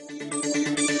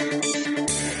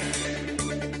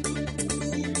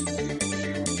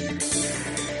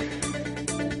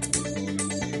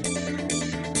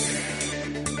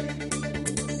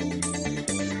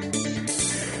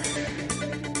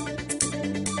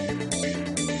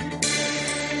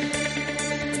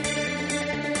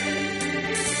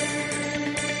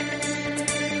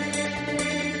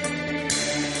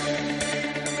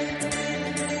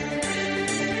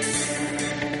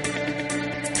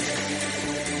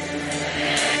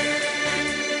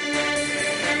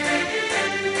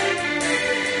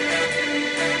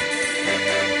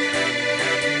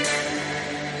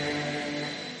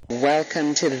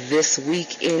welcome to This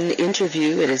Week in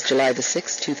Interview. It is July the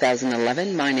 6th,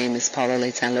 2011. My name is Paula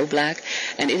Leighton-Loblack,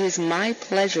 and it is my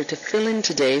pleasure to fill in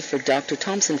today for Dr.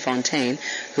 Thompson Fontaine,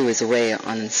 who is away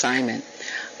on assignment.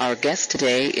 Our guest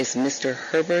today is Mr.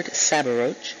 Herbert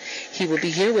Sabaroch. He will be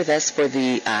here with us for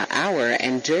the hour,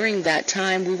 and during that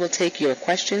time we will take your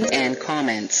questions and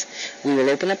comments. We will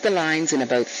open up the lines in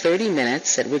about 30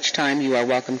 minutes, at which time you are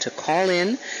welcome to call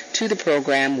in to the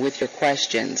program with your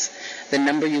questions. The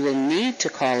number you will need to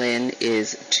call in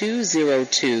is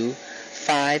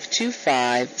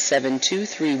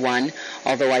 202-525-7231,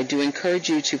 although I do encourage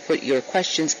you to put your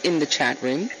questions in the chat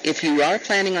room. If you are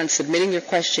planning on submitting your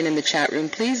question in the chat room,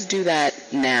 please do that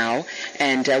now,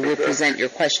 and we'll present your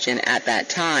question at that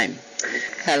time.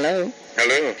 Hello.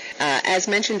 Hello. As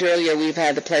mentioned earlier, we've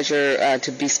had the pleasure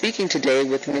to be speaking today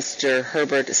with Mr.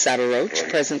 Herbert Sabaroch.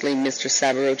 Presently, Mr.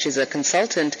 Sabaroch is a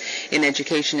consultant in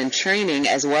education and training,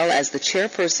 as well as the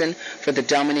chairperson for the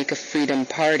Dominica Freedom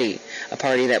Party, a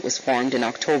party that was formed in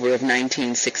October of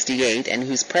 1968 and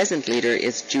whose present leader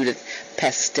is Judith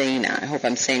Pestana. I hope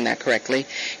I'm saying that correctly.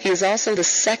 He is also the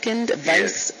second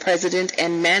vice president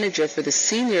and manager for the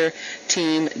senior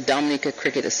team Dominica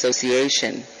Cricket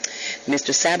Association.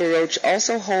 Mr. Sabaroch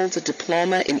also holds a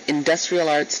diploma in industrial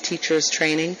arts teachers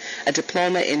training, a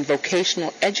diploma in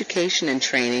vocational education and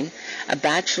training, a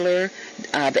bachelor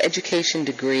of education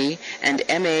degree, and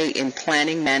MA in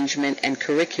planning, management, and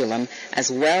curriculum, as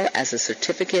well as a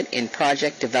certificate in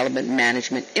project development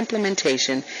management,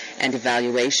 implementation, and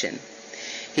evaluation.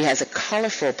 He has a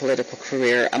colorful political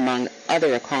career among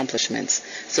other accomplishments.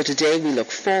 So today we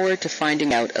look forward to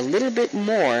finding out a little bit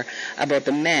more about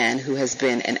the man who has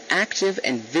been an active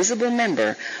and visible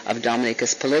member of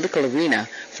Dominica's political arena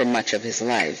for much of his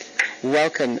life.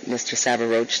 Welcome, Mr.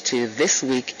 Sabaroch, to This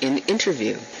Week in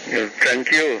Interview.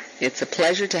 Thank you. It's a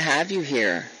pleasure to have you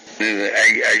here.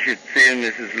 I should say,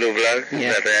 Mrs. Lovelock,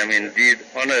 that I am indeed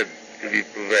honored to be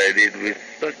provided with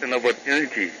such an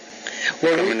opportunity to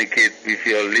communicate with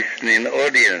your listening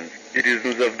audience,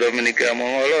 citizens of Dominica among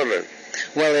all others.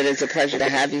 Well, it is a pleasure to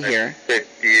have you here.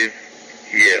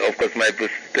 Of course, my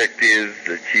perspectives,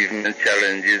 achievements,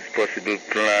 challenges, possible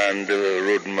planned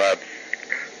roadmaps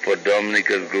for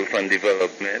Dominica's growth and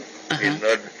development may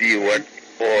not be what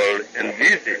all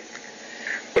envisage,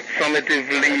 but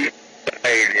summatively,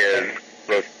 ideas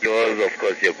plus yours, of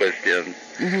course, your questions,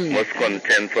 must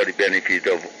contend for the benefit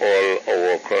of all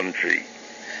our country.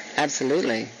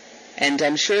 Absolutely. And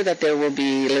I'm sure that there will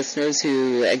be listeners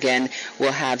who, again,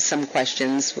 will have some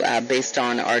questions based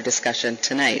on our discussion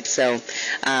tonight. So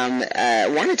I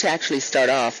wanted to actually start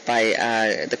off by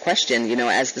the question,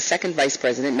 as the second vice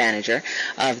president manager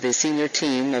of the senior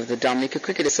team of the Dominica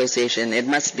Cricket Association, it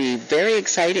must be very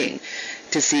exciting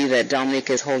to see that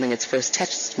Dominica is holding its first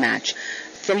test match.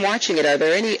 From watching it, are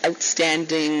there any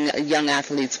outstanding young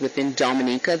athletes within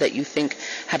Dominica that you think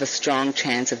have a strong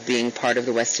chance of being part of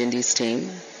the West Indies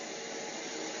team?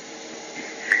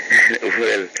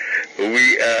 Well,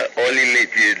 we are all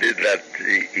elated that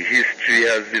history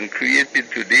has been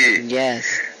created today.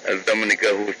 Yes. As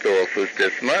Dominica hosts our first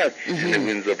test match in the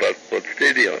Windsor Park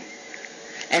Stadium.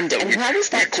 And how does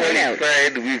that turn out? We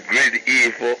qualified with grade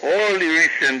A for all the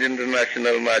recent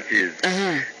international matches,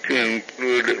 to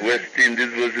include West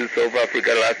Indies versus South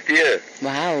Africa last year.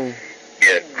 Wow.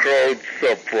 Yeah, crowd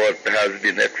support has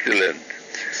been excellent.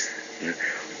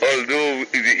 Although,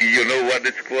 you know what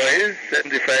the score is?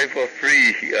 75 for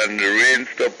free, and the rain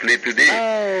stopped play today.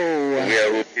 Oh. We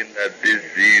are hoping that this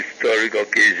historic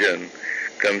occasion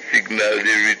can signal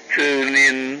the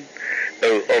returning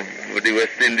of the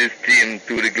West Indies team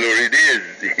to the glory days.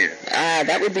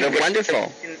 That would be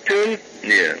wonderful.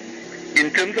 In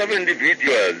terms of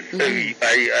individuals,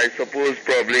 I suppose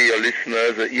probably your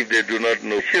listeners, if they do not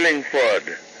know,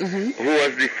 Shillingford, who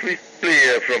was the fifth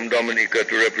player from Dominica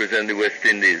to represent the West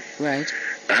Indies,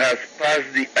 has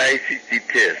passed the ICC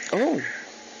test. Oh.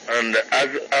 And as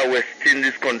a West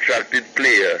Indies contracted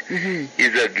player,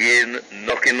 is again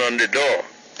knocking on the door.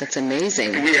 That's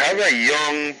amazing. We have a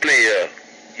young player,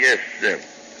 yes,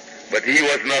 but he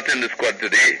was not in the squad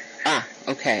today. Ah,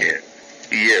 okay.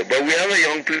 Yeah, but we have a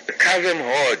young player, Kazem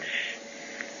Hodge.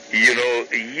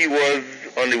 He was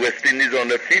on the West Indies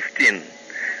under 15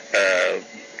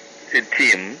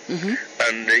 team,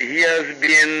 and he has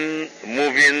been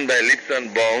moving by leaps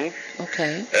and bounds.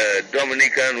 Okay.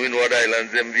 Dominica and Windward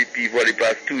Islands MVP for the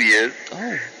past 2 years.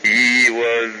 Oh. He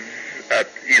was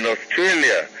in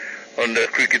Australia on the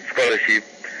cricket scholarship,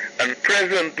 and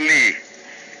presently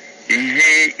he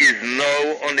is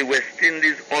now on the West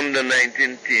Indies under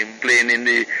 19 team playing in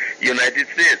the United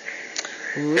States.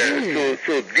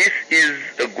 So this is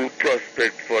a good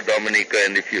prospect for Dominica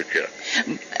in the future.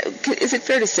 Is it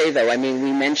fair to say, though, I mean,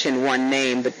 we mentioned one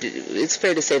name, but it's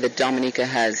fair to say that Dominica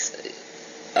has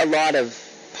a lot of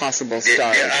possible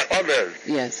stars. There are others.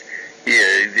 Yes.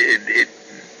 Yeah,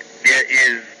 there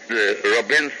is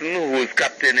Robinson, who is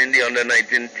captain in the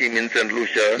under-19 team in St.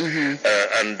 Lucia,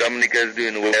 and Dominica is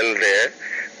doing well there.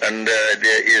 And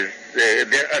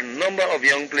there are a number of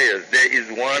young players. There is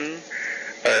one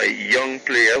young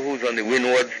player who's on the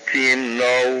Windward's team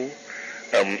now.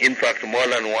 In fact, more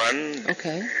than one.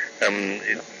 Okay.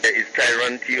 There is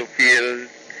Tyron Theophile.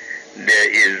 There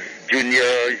is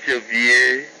Junior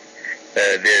Xavier.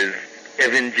 There's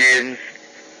Evan James.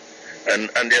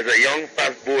 And there's a young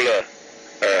fast bowler,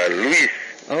 Luis.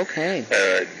 Okay.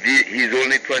 He's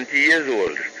only 20 years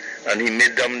old. And he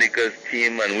made Dominica's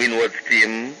team and Windward's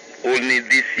team only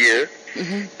this year.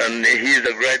 And he is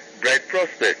a bright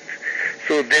prospect.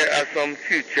 So there are some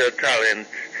future talent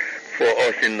for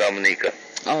us in Dominica.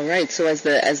 All right. So as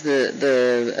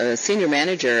the senior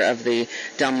manager of the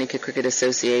Dominica Cricket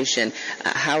Association,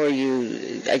 how are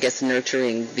you, I guess,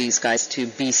 nurturing these guys to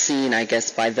be seen, I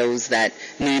guess, by those that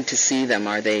need to see them?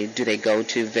 Do they go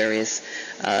to various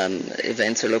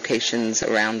events or locations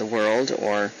around the world,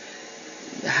 or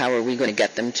how are we going to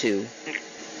get them to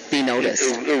be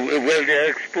noticed? Well, they're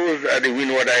exposed at the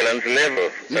Windward Islands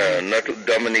level, not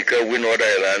Dominica, Windward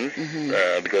Islands,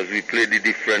 because we play the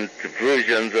different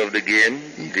versions of the game,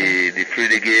 the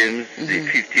 3-day games, the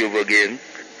 50-over games,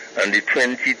 and the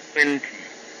 2020.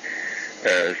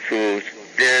 So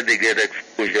there they get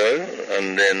exposure,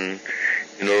 and then,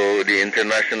 the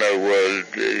international world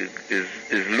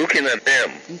is looking at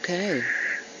them. Okay.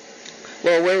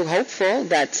 Well, we're hopeful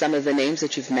that some of the names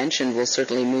that you've mentioned will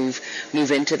certainly move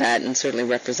into that and certainly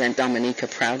represent Dominica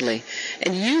proudly.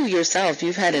 And you yourself,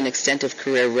 you've had an extensive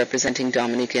career representing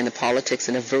Dominica in the politics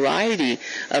in a variety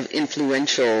of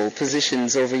influential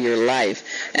positions over your life.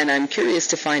 And I'm curious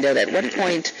to find out, at what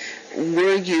point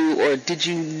were you, or did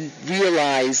you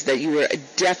realize that you were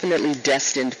definitely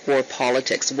destined for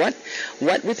politics? What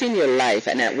within your life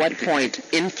and at what point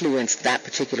influenced that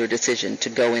particular decision to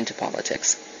go into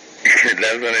politics?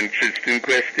 That's an interesting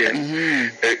question,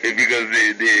 because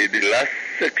the last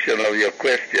section of your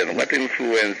question, what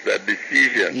influenced that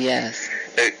decision? Yes.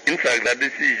 In fact, that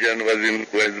decision was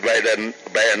influenced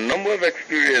by a number of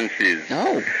experiences.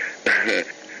 Oh.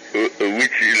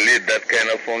 Which laid that kind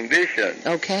of foundation.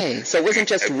 Okay, so it wasn't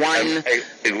just one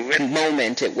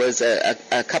moment, it was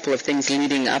a couple of things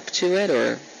leading up to it,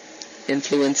 or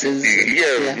influences?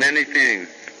 Yeah, many things.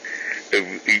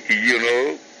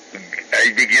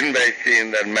 I begin by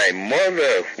saying that my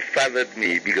mother fathered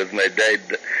me, because my dad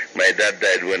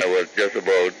died when I was just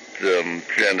about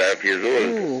 3.5 years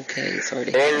old. Oh, okay, sorry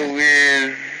to hear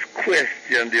always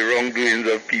questioned the wrongdoings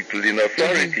of people in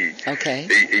authority. Okay.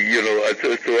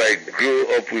 So I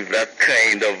grew up with that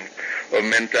kind of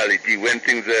mentality. When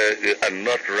things are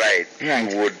not right,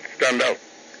 you would stand up.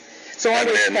 So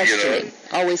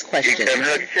always questioning. It can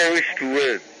have cherished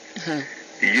words.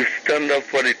 You stand up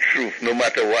for the truth no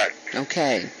matter what.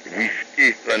 Okay. We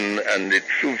speak and the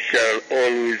truth shall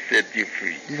always set you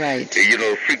free. Right.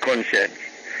 Free conscience.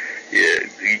 Yeah.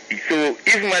 So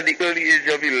even at the early age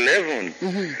of 11,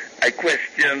 I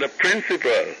questioned the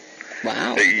principal.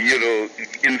 Wow.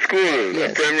 In school,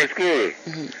 primary school.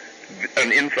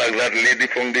 And in fact, that laid the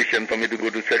foundation for me to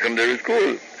go to secondary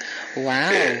school.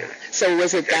 Wow. So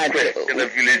was it that... I questioned the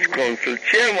village council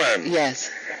chairman.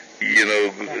 Yes.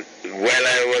 While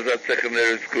I was at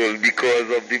secondary school,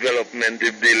 because of development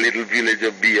in the little village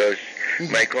of Biosh,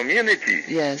 my community.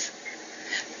 Yes.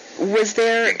 Was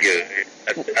there...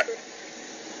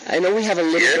 I know we have a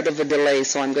little bit of a delay,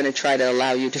 so I'm going to try to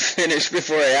allow you to finish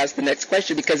before I ask the next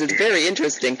question, because it's very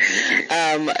interesting.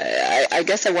 I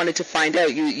guess I wanted to find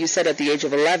out, you said at the age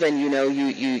of 11,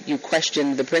 you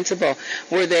questioned the principal.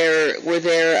 Were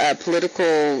there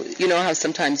political, how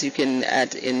sometimes you can,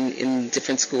 in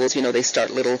different schools, they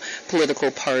start little political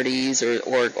parties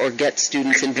or get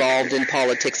students involved in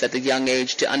politics at a young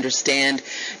age to understand,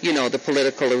 the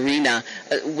political arena.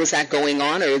 Was that going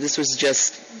on, or this was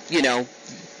just, No,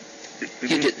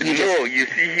 you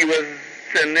see, he was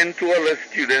sending to all the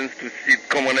students to sit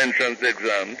common entrance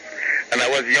exams, and I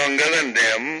was younger than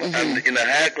them and in a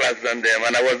higher class than them,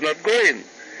 and I was not going.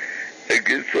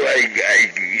 So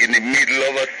I in the middle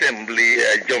of assembly,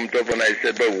 I jumped up and I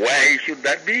said, but why should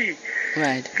that be?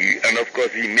 Right. And of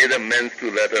course, he made amends to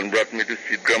that and brought me to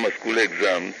sit grammar school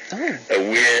exams,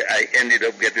 where I ended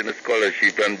up getting a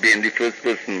scholarship and being the first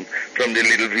person from the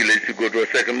little village to go to a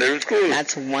secondary school.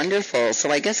 That's wonderful.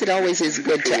 So I guess it always is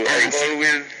good to ask. I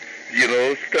always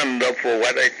stand up for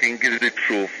what I think is the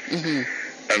truth. Mm-hmm.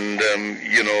 And,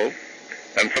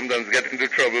 and sometimes get into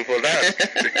trouble for that.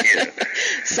 Yeah.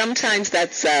 Sometimes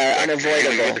that's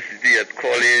unavoidable. At university, at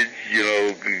college,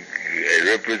 I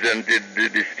represented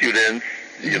the students,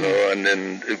 and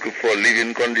then for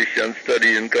living conditions,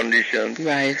 studying conditions.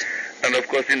 Right. And of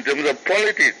course, in terms of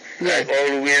politics, I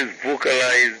always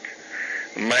vocalized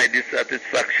my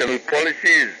dissatisfaction with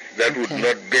policies that would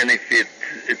not benefit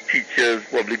teachers,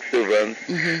 public servants,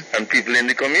 and people in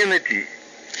the community.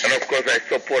 And of course, I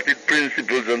supported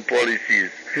principles and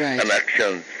policies and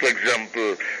actions. For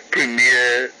example,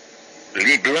 Premier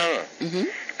Leblanc.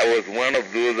 I was one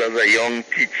of those as a young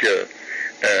teacher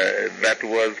that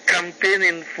was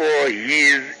campaigning for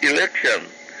his election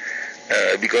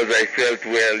because I felt,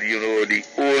 the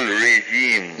old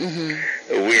regime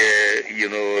where,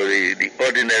 the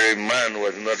ordinary man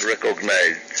was not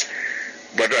recognized.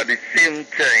 But at the same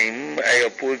time, I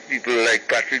opposed people like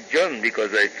Patrick John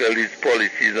because I felt his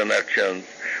policies and actions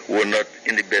were not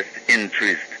in the best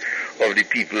interest of the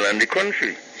people and the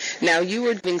country. Now, you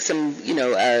were having some,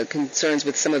 concerns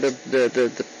with some of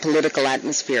the political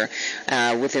atmosphere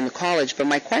within the college, but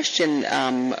my question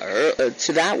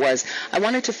to that was, I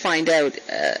wanted to find out,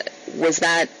 was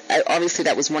that, obviously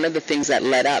that was one of the things that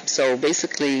led up, so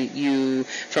basically you,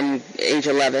 from age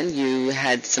 11, you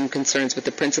had some concerns with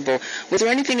the principal. Was there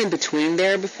anything in between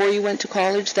there before you went to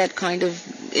college that kind of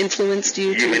influenced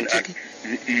you?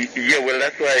 Yeah, well,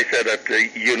 that's why I said that,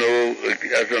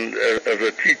 as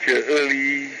a teacher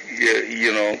early,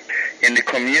 in the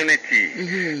community,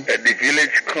 the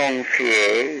village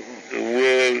council,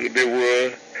 they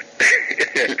were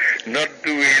not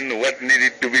doing what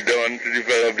needed to be done to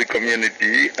develop the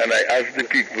community, and I asked the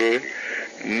people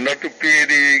not to pay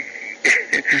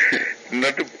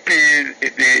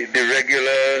the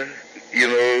regular,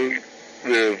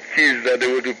 the fees that they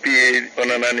were to pay on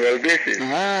an annual basis.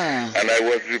 And I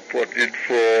was reported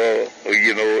for,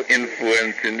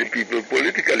 influencing the people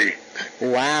politically.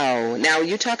 Wow. Now,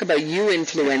 you talk about you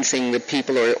influencing the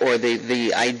people or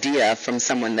the idea from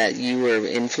someone that you were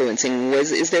influencing.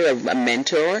 Is there a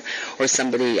mentor or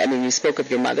somebody, you spoke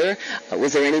of your mother.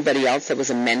 Was there anybody else that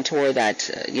was a mentor that,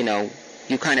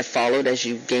 you kind of followed as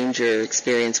you gained your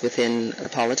experience within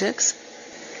politics?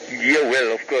 Yeah,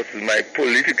 well, of course, my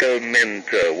political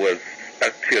mentor was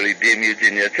actually Dame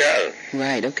Eugenia Charles.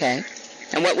 Right, okay.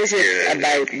 And what was it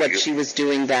about what she was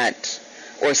doing that,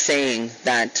 or saying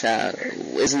that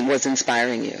was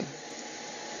inspiring you?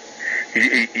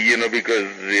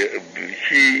 Because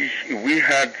we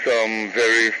had some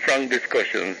very frank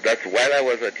discussions. That's while I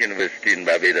was at university in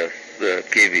Barbados,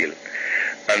 Kville.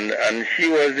 And she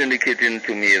was indicating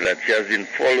to me that she has been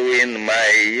following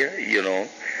my,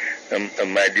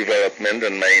 my development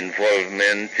and my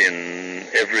involvement in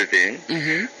everything,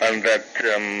 and that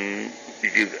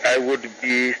I would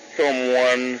be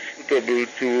someone suitable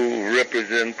to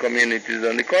represent communities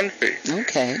and the country.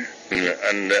 Okay.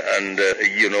 And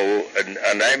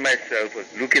I myself was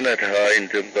looking at her in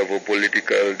terms of her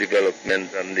political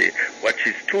development and what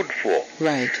she stood for.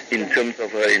 Right. In terms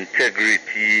of her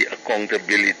integrity,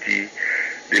 accountability,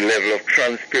 the level of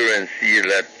transparency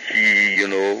that she,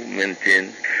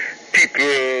 maintained.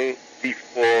 People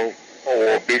before,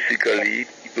 or basically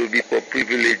people before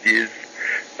privileges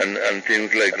and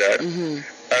things like that.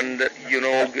 And,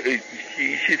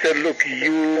 she said, look,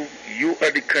 you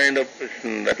are the kind of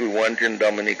person that we want in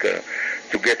Dominica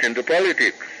to get into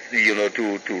politics,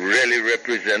 to really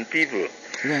represent people.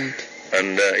 Right.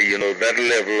 And, that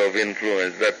level of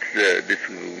influence, that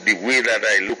the way that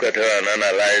I look at her and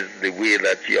analyze the way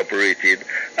that she operated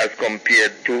as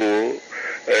compared to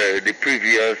the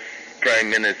previous Prime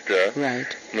Minister.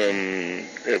 Right.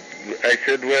 I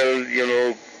said, well,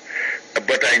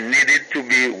 but I needed to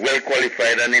be well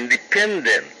qualified and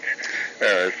independent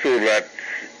so that,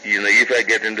 if I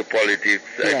get into politics,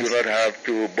 I do not have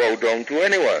to bow down to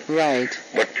anyone. Right.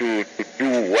 But to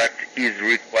do what is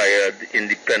required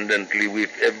independently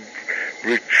with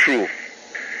every truth.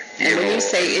 And when you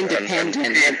say independent,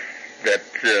 and that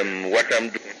what I'm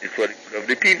doing is for the good of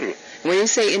the people. When you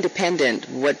say independent,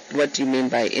 what do you mean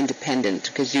by independent?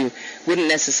 Because you wouldn't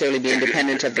necessarily be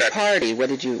independent of the party. What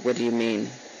do you mean?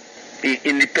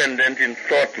 Independent in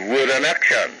thought, word, and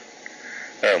action.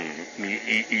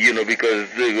 Because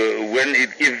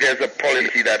if there's a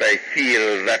policy that I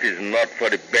feel that is not for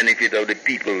the benefit of the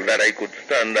people, that I could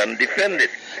stand and defend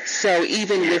it. So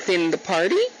even within the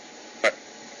party?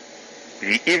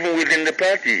 Even within the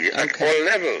party, at all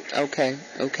levels.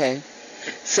 Okay.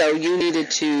 So you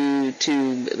needed to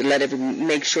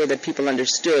make sure that people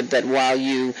understood that while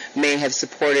you may have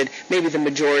supported maybe the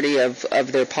majority of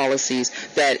their policies,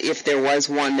 that if there was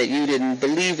one that you didn't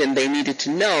believe in, they needed to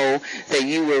know that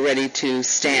you were ready to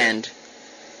stand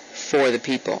for the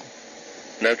people.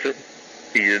 That's it.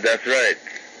 Yeah, that's right.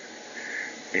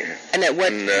 Yeah. And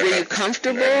were you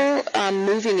comfortable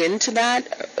moving into that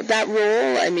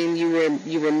role? I mean, you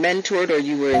were mentored or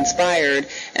you were inspired,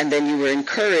 and then you were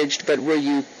encouraged. But were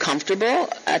you comfortable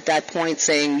at that point,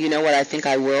 saying, you know what, I think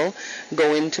I will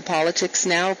go into politics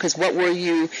now? Because what were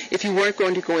you, if you weren't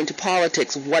going to go into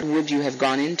politics, what would you have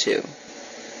gone into?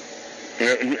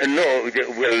 No,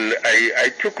 well, I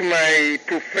took my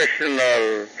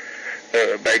professional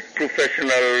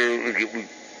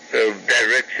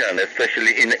direction,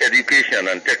 especially in education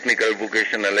and technical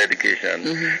vocational education,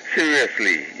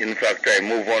 seriously. In fact, I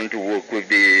moved on to work with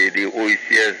the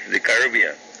OECS, the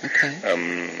Caribbean. Okay.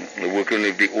 Working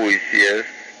with the OECS,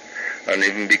 and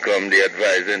even become the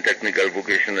advisor in technical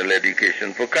vocational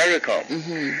education for CARICOM.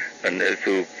 And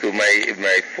so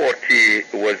my forte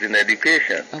was in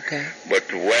education. Okay.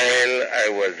 But while I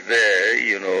was there,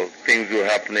 you know, things were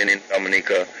happening in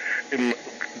Dominica.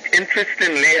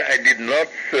 Interestingly, I did not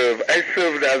serve. I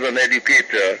served as an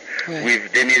educator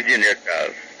with Demi Eugenia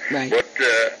Charles. Right. But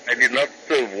I did not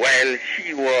serve while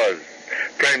she was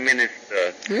Prime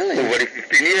Minister for over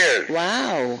 15 years.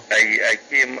 Wow. I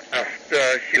came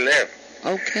after she left.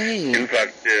 Okay. In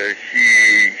fact,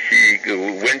 she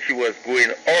when she was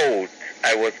going out,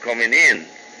 I was coming in.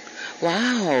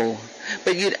 Wow.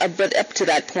 But up to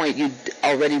that point, you'd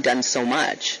already done so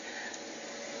much.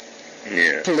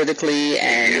 Yeah. Politically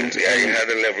and... I had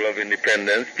a level of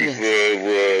independence. People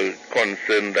were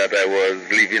concerned that I was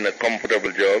leaving a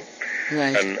comfortable job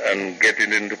and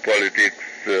getting into politics,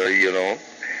 you know.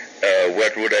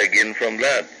 What would I gain from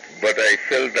that? But I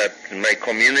felt that my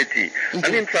community,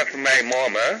 and in fact my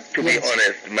mom, to be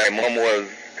honest, my mom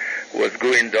was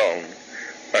going down,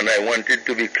 and I wanted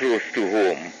to be close to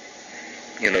home,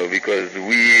 you know, because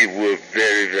we were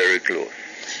very, very close.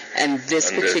 And this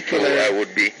particular... so I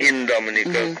would be in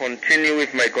Dominica, continue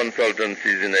with my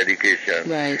consultancies in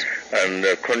education, and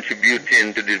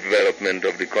contributing to the development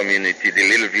of the community, the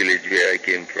little village where I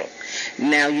came from.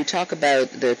 Now, you talk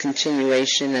about the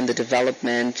continuation and the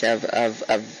development of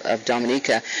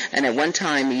Dominica, and at one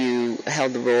time you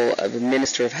held the role of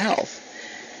Minister of Health.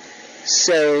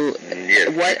 So, yes,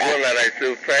 before that I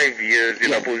served 5 years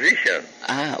in opposition.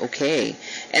 Ah, okay.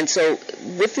 And so,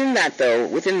 within that though,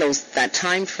 that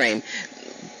time frame,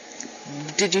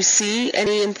 did you see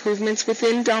any improvements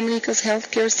within Dominica's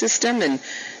healthcare system? And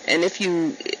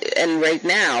right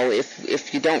now,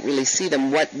 if you don't really see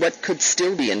them, what could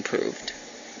still be improved?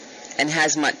 And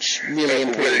has much really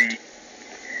improved?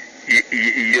 Well,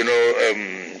 you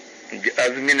know,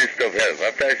 as Minister of Health,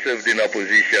 after I served in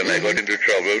opposition, I got into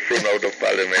trouble, thrown out of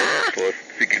Parliament for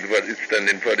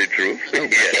standing for the truth.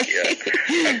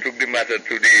 And took the matter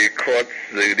to the courts,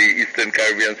 the Eastern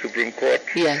Caribbean Supreme Court.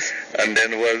 Yes. And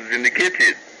then was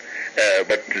vindicated.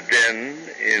 But then,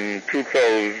 in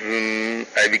 2000,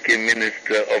 I became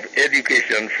Minister of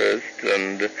Education first,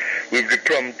 and with the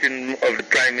prompting of the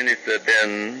Prime Minister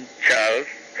then, Charles,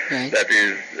 that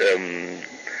is...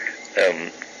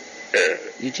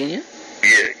 Eugenia?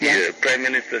 Yeah, Prime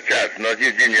Minister Charles, not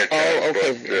Eugenia Charles,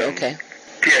 but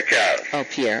Pierre Charles. Oh,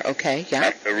 Pierre, okay, yeah.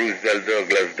 After Roosevelt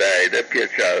Douglas died, Pierre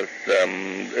Charles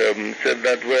said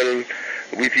that, well,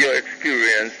 with your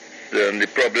experience and the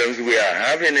problems we are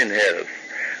having in health,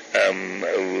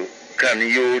 can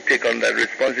you take on that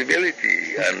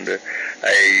responsibility? And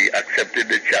I accepted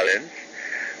the challenge.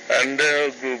 And,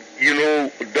 you know,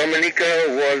 Dominica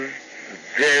was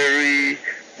very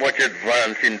much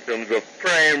advanced in terms of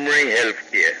primary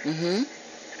health care.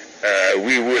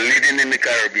 We were leading in the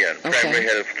Caribbean, primary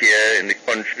health care in the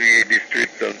country,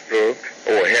 districts and so,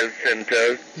 or health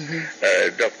centers,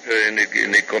 doctor in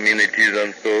the communities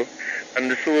and so.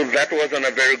 And so that was on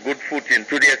a very good footing,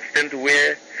 to the extent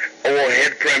where our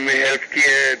head primary health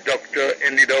care doctor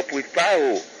ended up with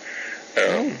PAHO.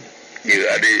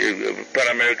 At the Pan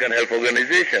American Health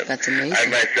Organization. That's amazing. I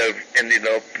myself ended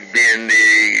up being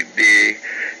the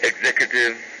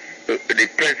executive, the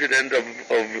president of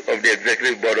the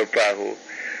executive board of PAHO,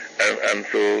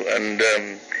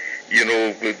 you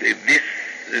know,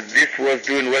 this was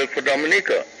doing well for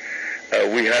Dominica.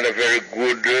 We had a very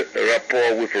good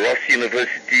rapport with Ross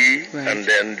University and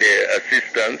then their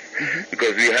assistants,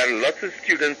 because we had lots of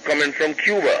students coming from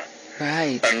Cuba.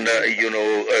 Right. And, you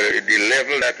know, the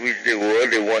level at which they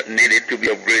needed to be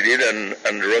upgraded,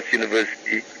 and Ross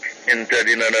University entered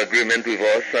in an agreement with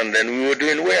us, and then we were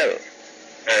doing well.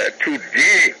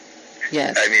 Today,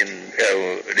 Yes. I mean,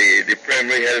 the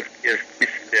primary health care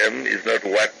system is not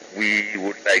what we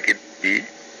would like it to be.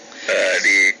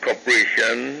 The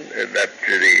cooperation that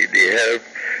the help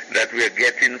that we are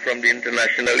getting from the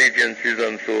international agencies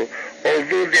and so,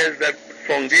 although there's that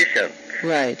foundation,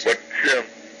 right. But the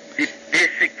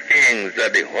basic things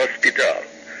at the hospital,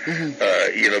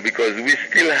 because we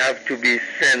still have to be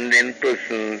sending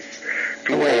persons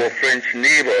to our French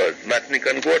neighbors, Martinique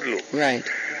and Guadeloupe. Right.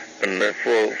 And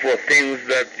for things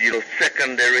that,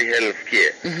 secondary health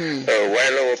care,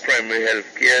 while our primary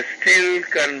health care still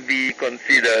can be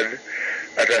considered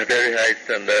at a very high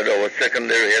standard, our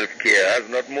secondary health care has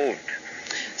not moved.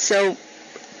 So,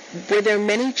 were there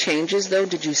many changes, though?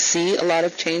 Did you see a lot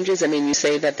of changes? I mean, you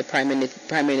say that the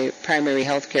primary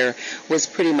health care was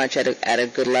pretty much at a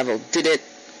good level. Did it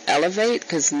elevate?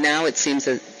 Because now it seems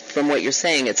that, from what you're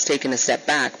saying, it's taken a step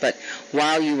back. But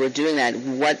while you were doing that,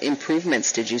 what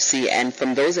improvements did you see? And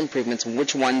from those improvements,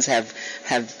 which ones have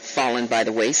fallen by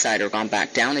the wayside or gone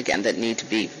back down again that need to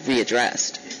be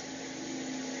readdressed?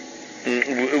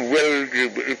 Well,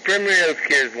 primary health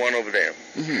care is one of them.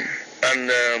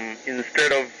 And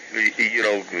instead of,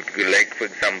 like, for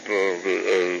example,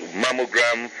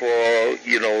 mammogram for,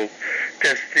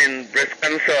 testing breast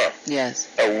cancer. Yes.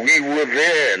 We were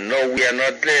there. No, we are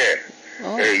not there.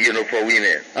 For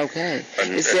women. Okay.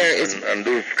 And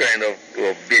those kind of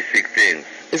basic things.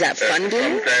 Is that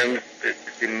funding? Sometimes,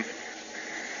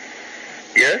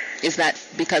 yes? Is that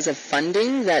because of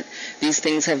funding that these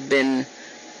things have been,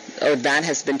 or that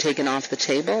has been taken off the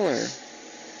table, or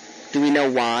do we know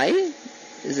why?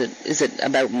 Is it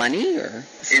about money, or?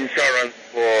 Insurance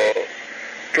for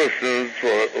persons,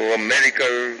 for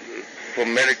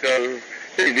medical,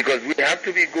 because we have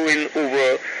to be going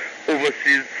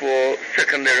overseas for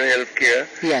secondary health care.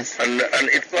 Yes. And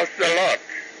it costs a lot.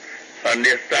 And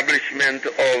the establishment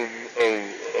of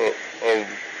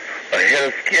a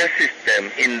health care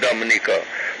system in Dominica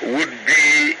would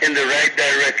be in the right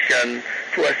direction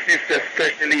to assist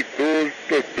especially those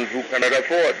persons who cannot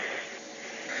afford.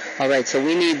 All right, so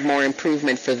we need more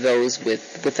improvement for those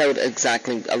without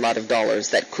exactly a lot of dollars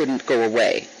that couldn't go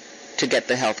away to get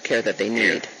the health care that they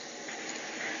need. Yeah.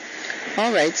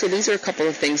 All right, so these are a couple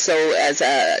of things. So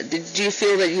did you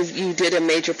feel that you did a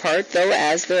major part, though,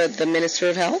 as the Minister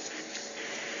of Health?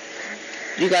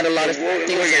 You got a lot of things.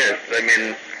 Yes, I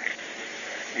mean,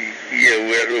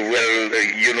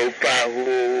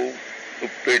 PAHO,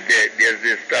 there's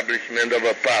the establishment of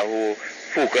a PAHO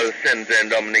focal center in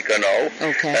Dominica now.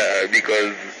 Okay.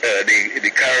 Because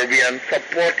the Caribbean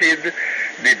supported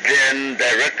the then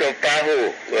director of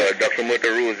PAHO, Dr.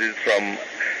 Motoroses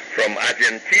from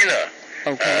Argentina.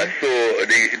 Okay. So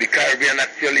the Caribbean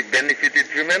actually benefited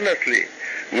tremendously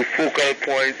with focal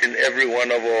points in every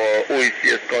one of our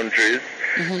OECS countries,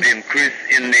 the increase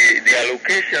in the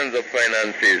allocations of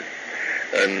finances.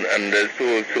 And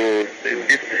so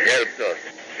this helped us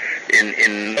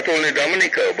in not only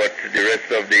Dominica, but the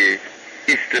rest of the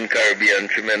Eastern Caribbean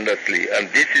tremendously. And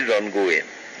this is ongoing.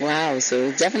 Wow,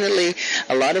 so definitely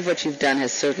a lot of what you've done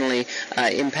has certainly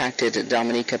impacted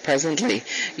Dominica presently.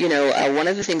 One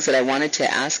of the things that I wanted to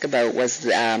ask about was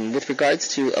with regards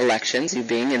to elections, you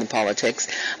being in politics,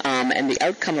 and the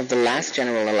outcome of the last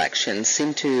general election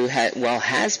seemed to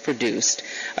has produced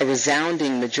a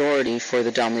resounding majority for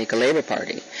the Dominica Labour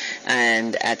Party.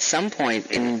 And at some point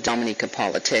in Dominica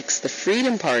politics, the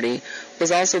Freedom Party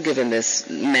was also given this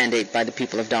mandate by the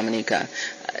people of Dominica.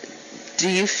 Do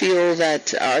you feel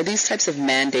that, are these types of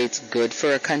mandates good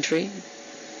for a country?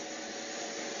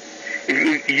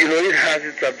 It has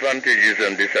its advantages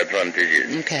and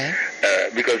disadvantages. Okay.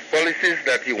 Because policies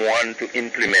that you want to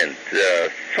implement,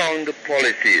 sound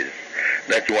policies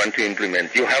that you want to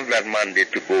implement, you have that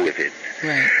mandate to go with it.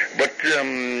 Right. But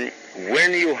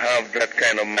when you have that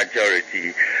kind of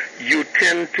majority, you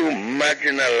tend to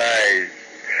marginalize,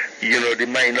 the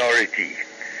minority,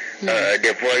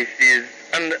 their voices,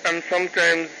 and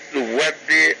sometimes what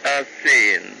they are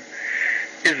saying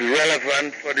is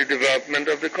relevant for the development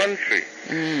of the country.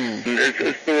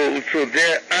 So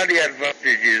there are the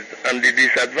advantages and the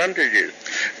disadvantages.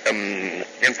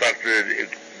 In fact,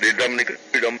 the Dominican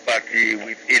Freedom Party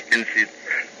with 18 seats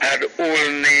had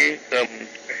only,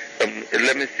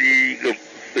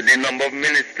 the number of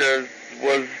ministers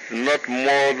was not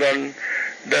more than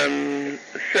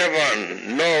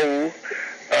 7. Now,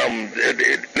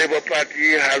 the Labour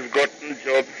Party has gotten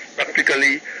jobs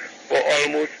practically for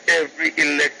almost every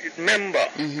elected member.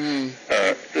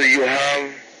 So you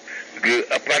have,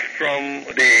 apart from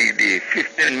the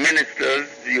 15 ministers,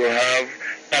 you have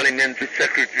parliamentary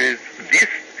secretaries. This,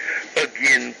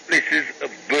 again, places a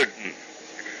burden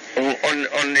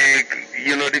on the,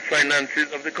 the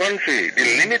finances of the country, the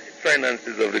limited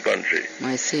finances of the country.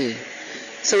 I see.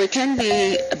 So it can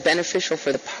be beneficial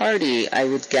for the party, I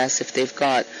would guess, if they've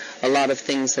got a lot of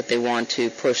things that they want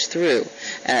to push through,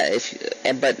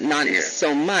 but not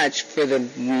so much for the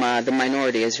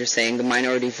minority, as you're saying, the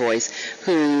minority voice,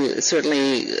 who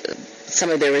certainly some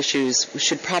of their issues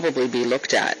should probably be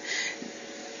looked at,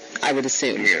 I would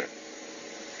assume. Yeah.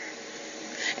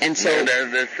 And so,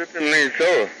 that's certainly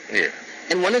so. Yeah.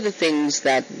 And one of the things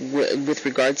that, with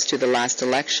regards to the last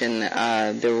election,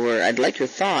 I'd like your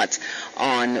thoughts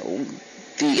on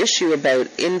the issue about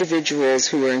individuals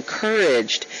who were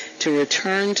encouraged to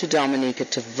return to Dominica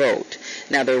to vote.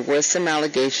 Now, there was some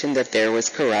allegation that there was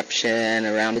corruption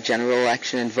around the general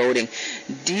election and voting.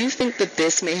 Do you think that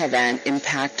this may have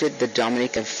impacted the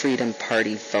Dominica Freedom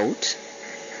Party vote?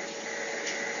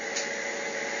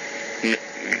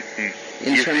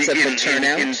 In terms of the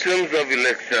turnout? In terms of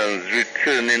elections,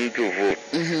 returning to vote,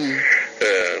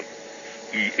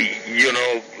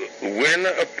 when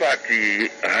a party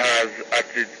has at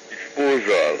its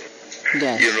disposal,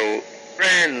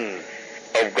 friends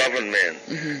of government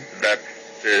that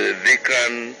they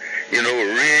can,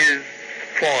 raise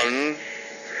funds,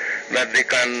 that they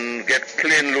can get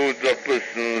plane loads of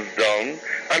persons down,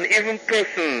 and even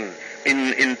persons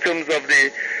in terms of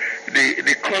the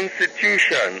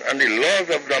Constitution and the laws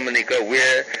of Dominica,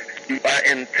 where you are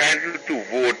entitled to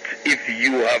vote if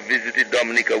you have visited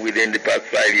Dominica within the past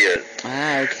 5 years.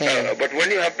 Okay. But when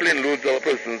you have plane loads of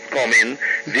persons coming,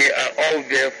 they are all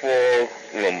there for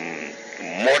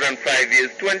more than 5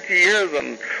 years, 20 years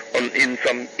in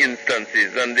some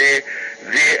instances, and they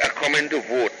are coming to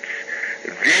vote.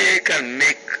 They can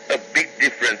make a big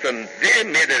difference, and they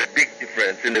made a big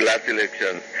difference in the last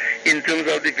elections in terms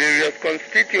of the various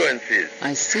constituencies.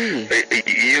 I see. Where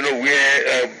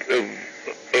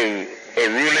a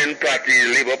ruling party,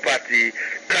 Labour Party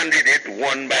candidate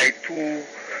won by two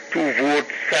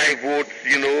votes, 5 votes,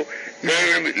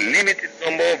 very limited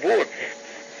number of votes.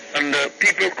 And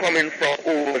people coming from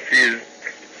overseas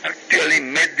actually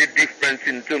made the difference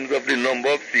in terms of the number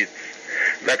of seats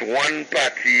that one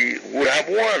party would have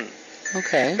won.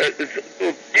 Okay. So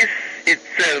this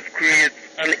itself creates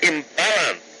an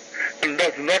imbalance and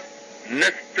does not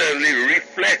necessarily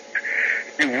reflect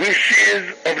the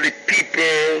wishes of the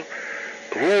people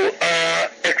who are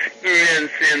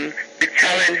experiencing the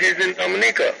challenges in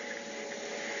Dominica.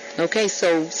 Okay,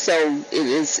 so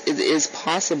it is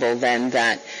possible then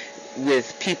that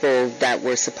with people that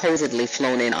were supposedly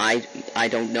flown in, I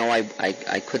don't know,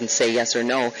 I couldn't say yes or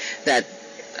no, that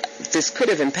this could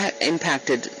have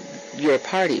impacted your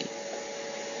party.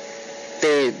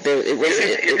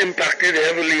 It impacted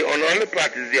heavily on all the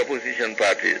parties, the opposition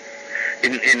parties.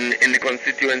 In the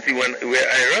constituency where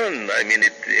I run, I mean,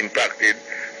 it impacted,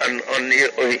 and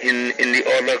in the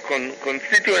other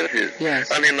constituencies. Yes.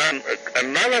 And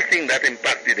another thing that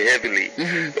impacted heavily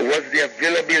was the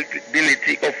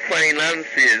availability of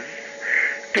finances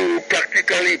to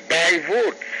practically buy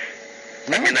votes.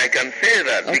 I mean, I can say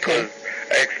that because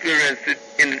I experienced it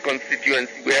in the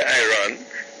constituency where I run,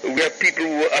 where people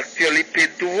were actually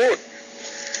paid to vote.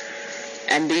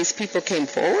 And these people came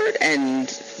forward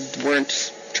and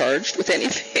weren't charged with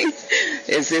anything?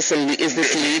 Is this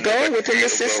legal within the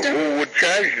system? Who would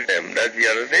charge them? That's the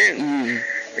other thing.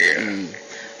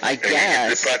 I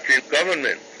guess. It's the party in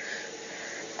government.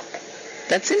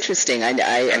 That's interesting. Who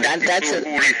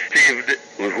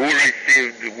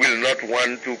received will not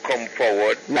want to come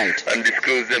forward and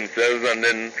disclose themselves and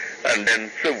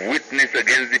then serve witness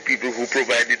against the people who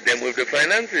provided them with the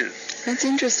finances. That's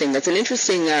interesting. That's an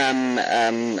interesting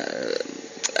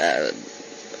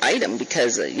item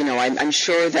because, I'm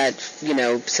sure that,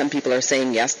 some people are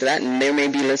saying yes to that, and there may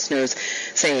be listeners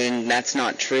saying that's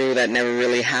not true, that never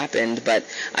really happened. But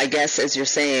I guess, as you're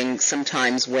saying,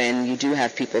 sometimes when you do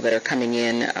have people that are coming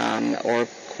in or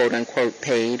quote-unquote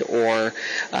paid or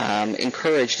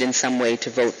encouraged in some way to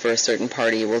vote for a certain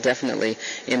party, it will definitely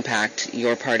impact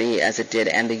your party as it did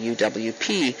and the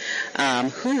UWP,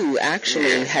 who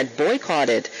actually had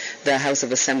boycotted the House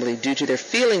of Assembly due to their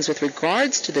feelings with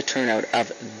regards to the turnout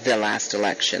of the last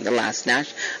election, the last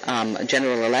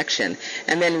general election.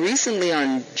 And then recently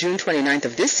on June 29th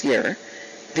of this year,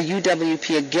 the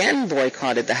UWP again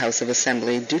boycotted the House of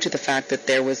Assembly due to the fact that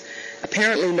there was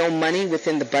apparently no money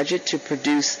within the budget to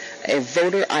produce a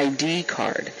voter ID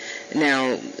card.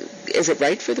 Now, is it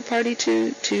right for the party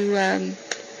to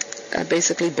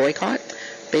basically boycott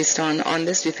based on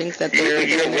this? Do you think that they're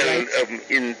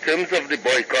in terms of the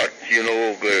boycott,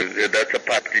 that's a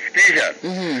party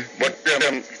decision. But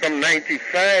from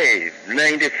 95,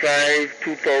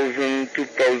 2000,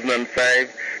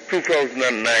 2005,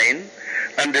 2009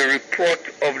 and the report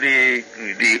of the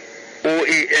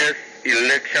OAS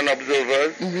election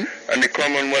observers and the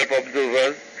Commonwealth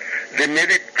observers, they made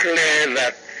it clear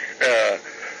that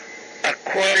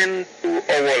according to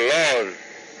our laws,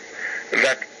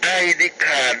 that ID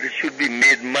card should be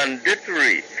made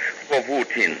mandatory for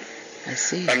voting. I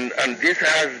see. And this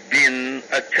has been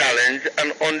a challenge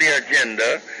and on the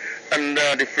agenda. And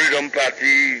the Freedom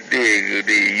Party,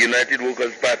 the United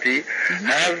Workers' Party,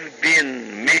 has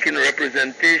been making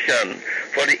representation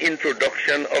for the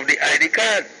introduction of the ID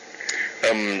card.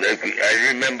 I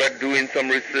remember doing some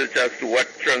research as to what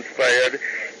transpired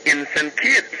in St.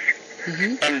 Kitts,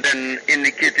 and then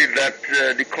indicated that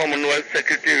the Commonwealth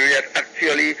Secretariat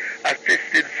actually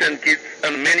assisted St. Kitts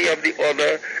and many of the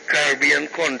other Caribbean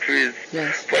countries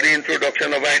for the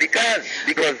introduction of ID cards.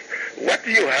 Because what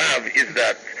you have is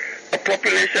that a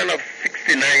population of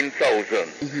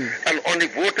 69,000, and on the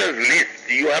voters list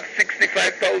you have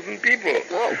 65,000 people.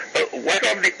 What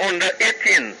of the under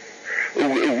 18s,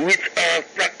 which are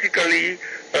practically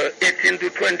 18 to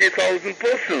 20,000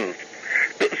 persons?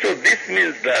 So this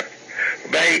means that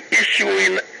by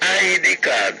issuing ID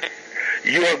cards,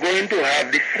 you are going to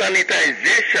have the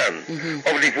sanitization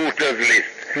of the voters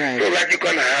list, so that you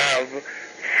can have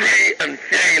free and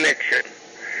fair elections.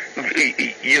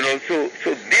 You know, so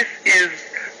this is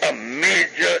a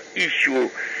major issue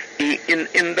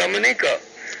in Dominica,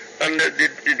 and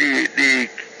the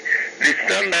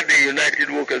stand that the United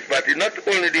Workers' Party, not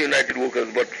only the United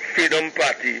Workers but Freedom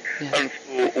Party, and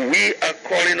so we are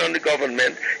calling on the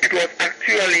government. It was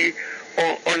actually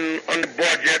on the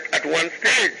budget at one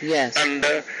stage, and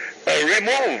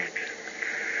removed.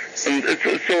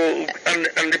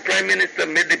 And the Prime Minister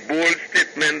made the bold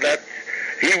statement that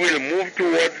he will move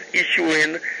towards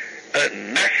issuing a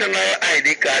national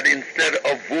ID card instead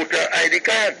of voter ID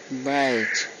card.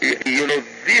 Right. You know,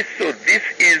 this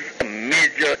is a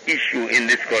major issue in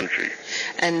this country.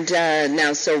 And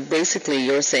now, so basically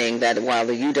you're saying that while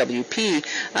the UWP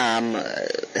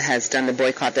has done the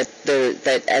boycott,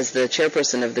 that as the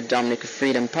chairperson of the Dominica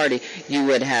Freedom Party, you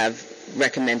would have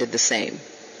recommended the same.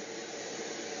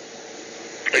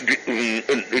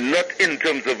 Not in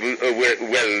terms of,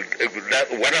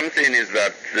 what I'm saying is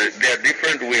that there are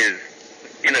different ways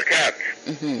in a cat.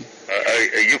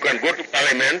 You can go to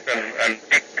Parliament and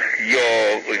make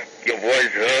your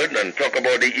voice heard and talk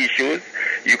about the issues.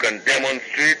 You can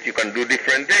demonstrate, you can do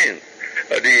different things.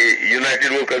 The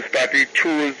United Workers' Party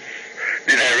choose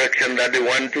the direction that they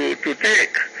want to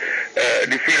take.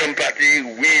 The Freedom Party,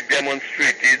 we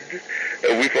demonstrated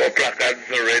with our placards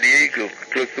already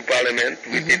close to Parliament.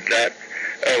 We did that.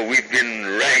 We've been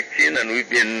writing and we've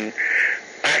been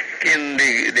asking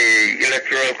the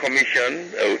Electoral Commission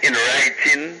in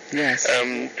writing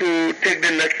to take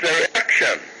the necessary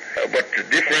action. But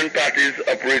different parties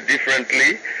operate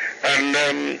differently, and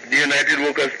the United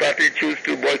Workers' Party choose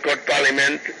to boycott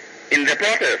Parliament in the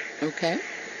protest. Okay.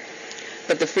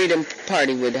 But the Freedom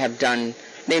Party would have done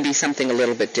maybe something a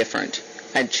little bit different,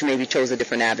 and maybe chose a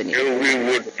different avenue. We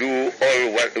would do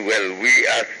we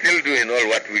are still doing all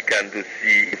what we can to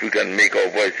see if we can make our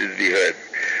voices be heard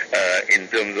in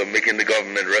terms of making the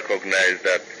government recognize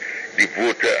that the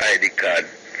voter ID card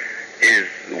is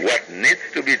what needs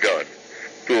to be done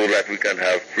so that we can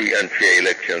have free and fair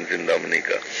elections in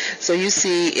Dominica. So you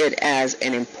see it as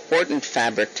an important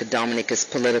fabric to Dominica's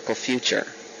political future.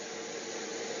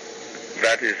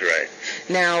 That is right.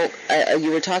 Now,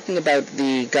 you were talking about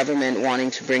the government wanting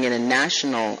to bring in a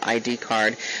national ID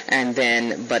card, but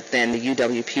then the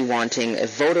UWP wanting a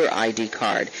voter ID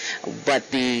card.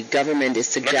 But the government is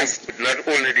suggesting... Not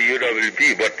only the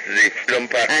UWP, but the Freedom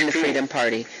Party and the Freedom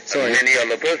Party. Sorry. And many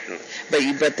other persons.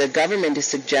 But the government is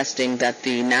suggesting that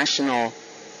the national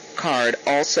card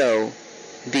also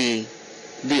be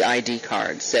the ID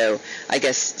card. So I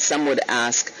guess some would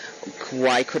ask,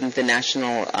 why couldn't the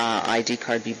national ID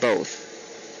card be both?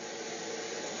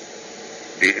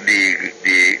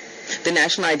 The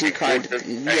national ID card,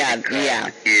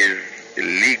 is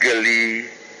legally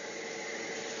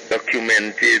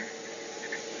documented.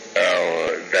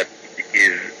 That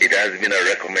it has been a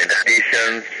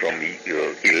recommendation from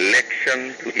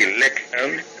election to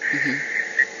election,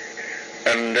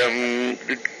 and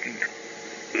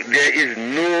there is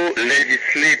no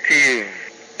legislative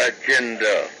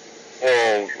agenda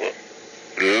or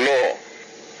law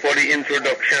for the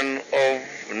introduction of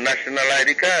national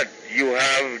ID card. You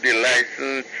have the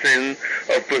licensing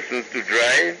of persons to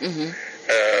drive.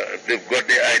 They've got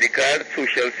the ID card,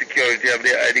 Social Security have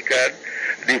the ID card.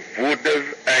 The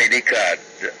voters' ID card,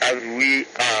 as we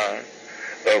are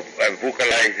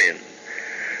vocalizing,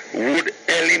 would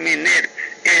eliminate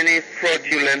any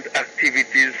fraudulent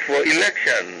activities for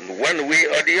election, one way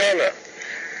or the other.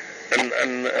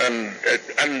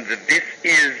 And this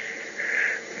is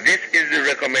the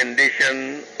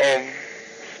recommendation of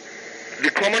the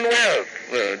Commonwealth,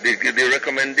 the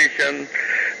recommendation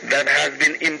that has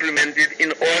been implemented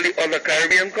in all the other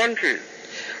Caribbean countries.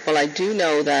 Well, I do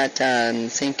know that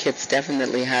St. Kitts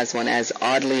definitely has one, as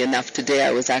oddly enough today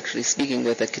I was actually speaking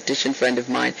with a Kittitian friend of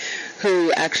mine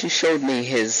who actually showed me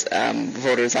his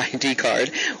voter's ID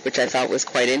card, which I thought was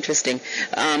quite interesting.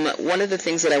 One of the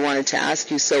things that I wanted to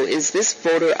ask you, so is this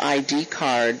voter ID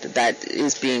card that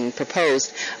is being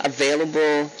proposed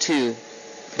available to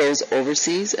those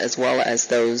overseas as well as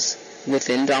those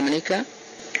within Dominica?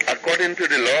 According to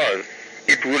the laws,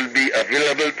 it will be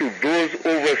available to those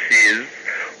overseas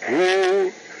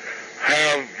who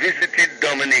have visited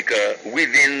Dominica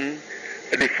within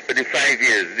the 5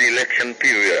 years, the election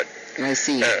period. I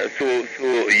see. So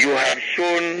you have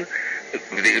shown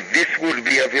this would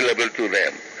be available to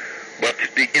them. But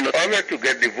in order to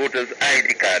get the voter's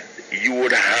ID card, you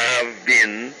would have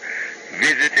been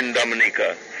visiting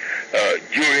Dominica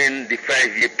during the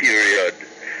 5-year period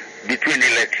between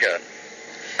elections.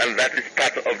 And that is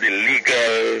part of the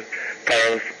legal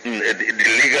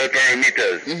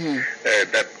parameters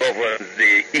that governs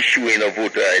the issuing of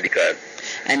voter ID cards.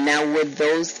 And now would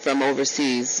those from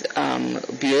overseas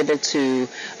be able to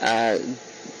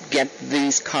get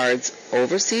these cards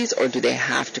overseas, or do they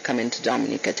have to come into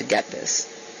Dominica to get this?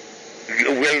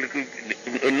 Well,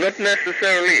 not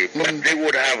necessarily, but they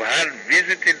would have had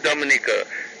visited Dominica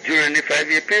during the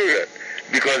 5-year period.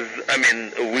 Because, I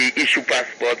mean, we issue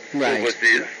passports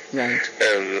overseas. Right.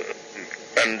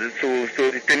 And so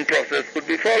the same process could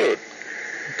be followed.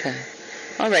 Okay.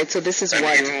 All right, so this is and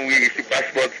what... even we issue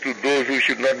passports to those who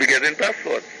should not be getting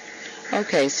passports.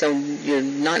 Okay, so you're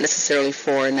not necessarily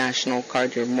for a national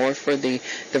card, you're more for the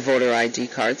voter ID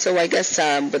card. So I guess,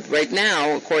 but right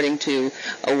now, according to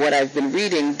what I've been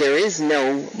reading, there is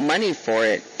no money for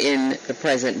it in the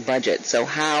present budget. So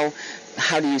how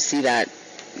do you see that,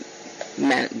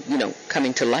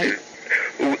 coming to light?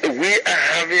 We are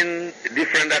having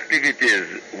different activities.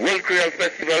 World Creole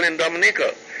Festival in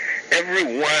Dominica.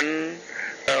 Everyone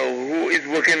who is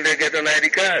working there get an ID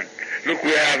card. Look,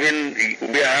 we are having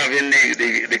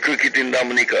the cricket in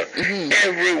Dominica.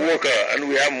 Every worker, and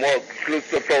we have close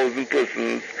to 1,000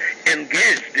 persons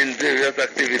engaged in various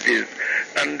activities,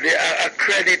 and they are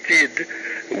accredited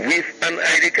with an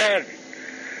ID card.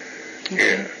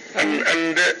 Yeah.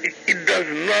 And it does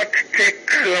not take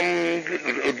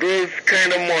those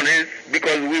kind of monies,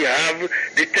 because we have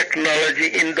the technology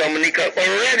in Dominica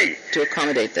already to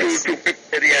accommodate this. To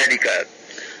prepare the ID card.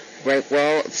 Right.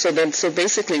 Well, so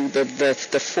basically, the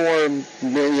 $4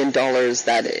 million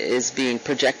that is being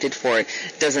projected for it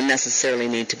doesn't necessarily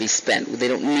need to be spent. They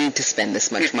don't need to spend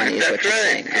this much money. Is what you're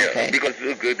saying? Yeah, okay. Because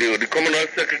the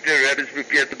Commonwealth Secretariat is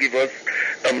prepared to give us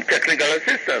technical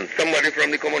assistance. Somebody from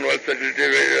the Commonwealth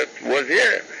Secretariat was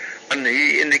here, and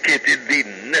he indicated the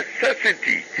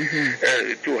necessity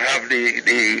to have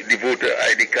the voter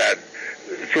ID card,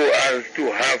 so as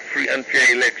to have free and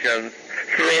fair elections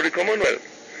throughout the Commonwealth.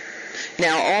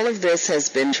 Now, all of this has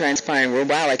been transpiring. Well,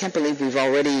 wow, I can't believe we've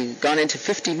already gone into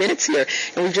 50 minutes here,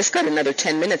 and we've just got another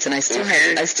 10 minutes, and I still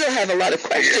have a lot of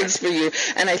questions for you.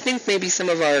 And I think maybe some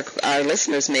of our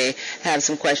listeners may have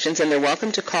some questions, and they're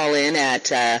welcome to call in at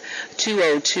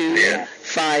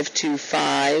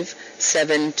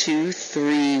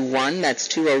 202-525-7231. That's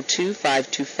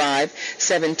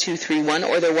 202-525-7231.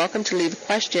 Or they're welcome to leave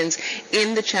questions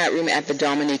in the chat room at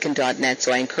thedominican.net.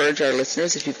 So I encourage our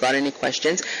listeners, if you've got any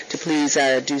questions, to please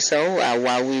do so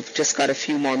while we've just got a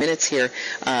few more minutes here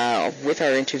with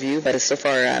our interview. But so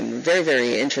far, very,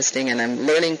 very interesting, and I'm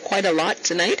learning quite a lot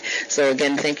tonight. So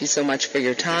again, thank you so much for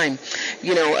your time.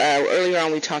 Earlier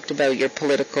on we talked about your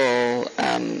political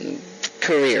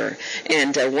career,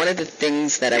 and one of the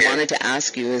things that I wanted to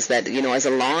ask you is that, as a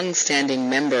long-standing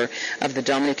member of the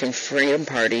Dominican Freedom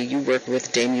Party, you worked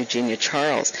with Dame Eugenia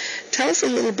Charles. Tell us a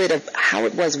little bit of how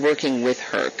it was working with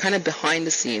her, kind of behind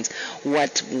the scenes.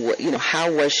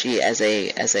 How was she as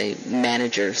a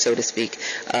manager, so to speak,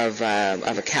 of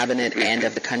a cabinet and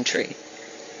of the country?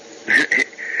 A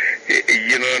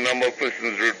number of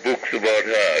persons wrote books about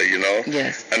her,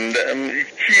 Yes. And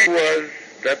she was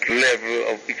that level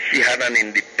of, she had an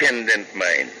independent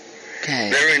mind.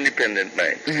 Okay. Very independent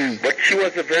mind. But she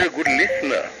was a very good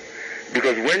listener,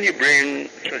 because when you bring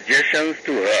suggestions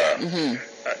to her,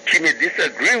 she may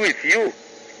disagree with you.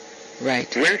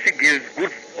 Right. When she gives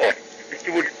good thought,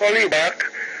 she would call you back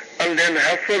and then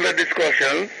have further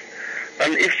discussions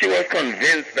And if she was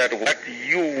convinced that what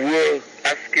you were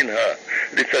asking her,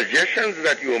 the suggestions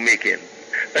that you were making,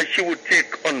 and she would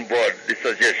take on board the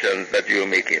suggestions that you were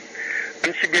making.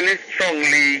 And she believes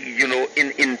strongly,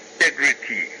 in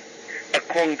integrity,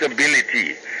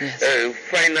 accountability, yes.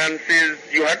 Finances.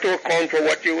 You had to account for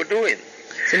what you were doing.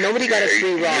 So nobody got a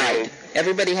free ride.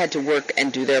 Everybody had to work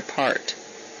and do their part.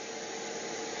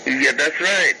 Yeah, that's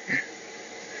right.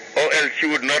 Or else she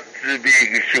would not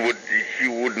she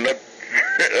would not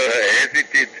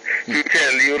hesitate to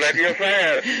tell you that you're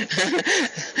fired.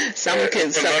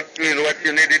 For not doing what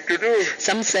you needed to do.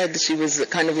 Some said she was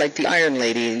kind of like the Iron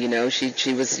Lady,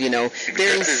 she was, very...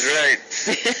 That is right.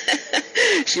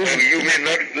 You may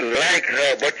not like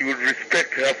her, but you would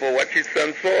respect her for what she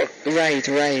stands for.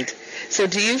 Right. So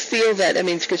do you feel that,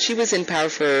 because she was in power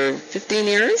for 15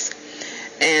 years,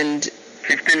 and...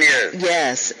 15 years.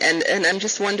 Yes, and I'm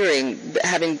just wondering,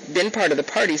 having been part of the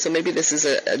party, so maybe this is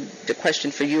a question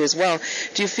for you as well,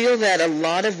 do you feel that a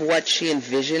lot of what she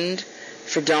envisioned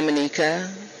for Dominica,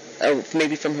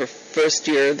 maybe from her first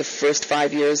year, the first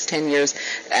 5 years, 10 years,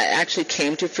 actually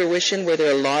came to fruition? Were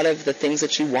there a lot of the things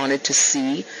that she wanted to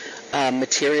see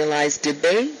materialize? Did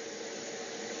they?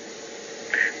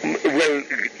 Well,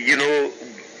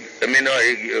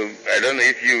 I don't know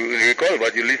if you recall,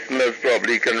 but your listeners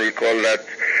probably can recall that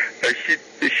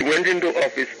she went into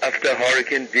office after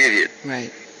Hurricane David.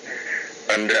 Right.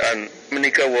 And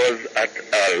Dominica was at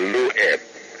a low ebb.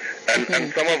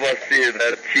 And some of us say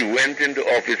that she went into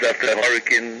office after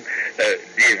Hurricane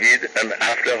David and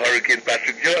after Hurricane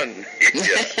Patrick John.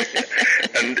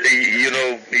 And,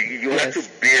 you yes. have to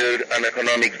build an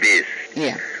economic base.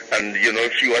 Yeah. And,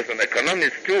 she was an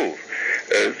economist too.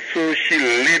 So she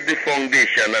laid the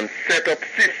foundation and set up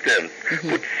systems,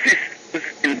 put systems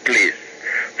in place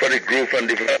for the growth and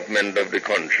development of the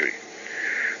country.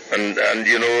 And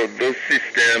those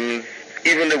systems,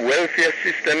 even the welfare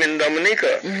system in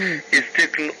Dominica is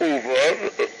taken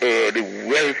over, the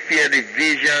welfare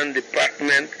division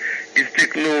department is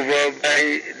taken over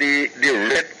by the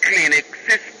Red Clinic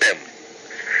system.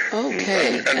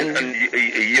 Okay. And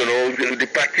the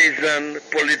partisan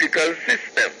political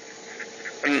system.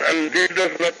 And this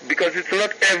does not, because it's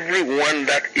not everyone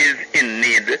that is in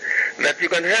need that you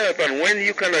can help. And when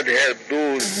you cannot help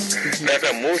those that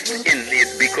are most in need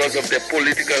because of their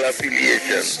political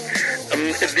affiliation,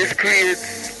 this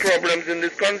creates problems in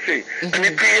this country. And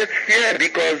it creates fear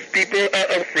because people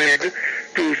are afraid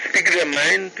to speak their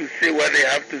mind, to say what they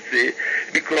have to say,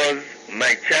 because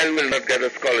my child will not get a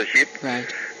scholarship. Right.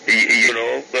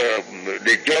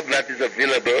 The job that is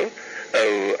available,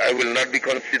 I will not be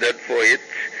considered for it,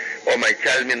 or my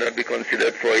child may not be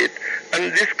considered for it.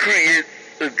 And this creates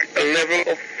a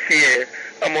level of fear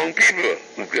among people.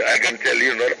 I can tell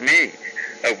you, not me.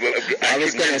 I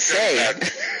was going to say. That,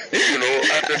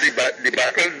 after the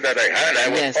battles that I had, I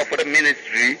was yes. offered a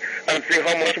ministry and say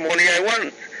how much money I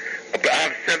want.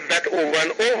 I've said that over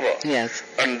and over. Yes.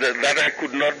 And that I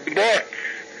could not be bought.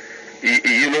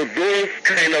 Those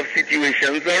kind of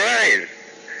situations arise.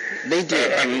 They do.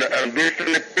 And based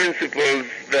on the principles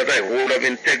that I hold of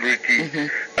integrity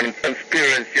and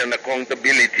transparency and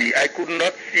accountability, I could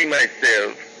not see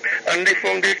myself. And the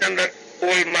foundation that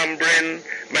old membrane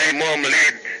my mom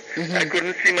laid, I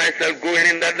couldn't see myself going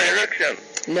in that direction.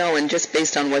 No, and just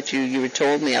based on what you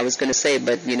told me, I was going to say,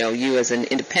 but, you as an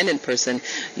independent person,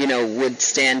 would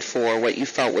stand for what you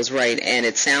felt was right. And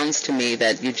it sounds to me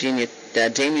that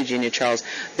Dame Eugenia Charles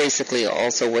basically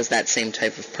also was that same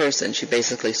type of person. She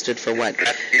basically stood for what?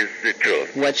 That is the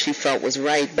truth. What she felt was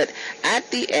right. But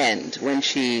at the end, when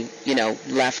she,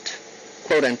 left,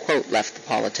 quote unquote, left the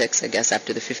politics, I guess,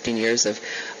 after the 15 years of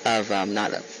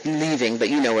not leaving, but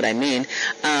you know what I mean.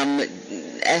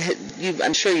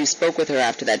 I'm sure you spoke with her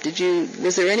after that.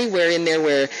 Was there anywhere in there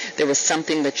where there was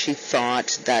something that she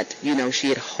thought that, she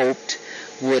had hoped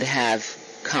would have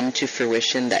come to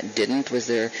fruition that didn't? Was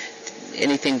there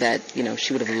anything that,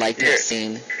 she would have liked to have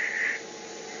seen?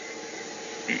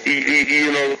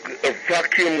 A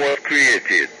vacuum was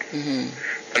created.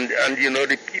 And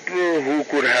the people who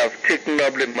could have taken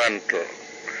up the mantle,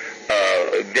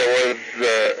 there was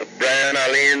Brian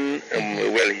Allen.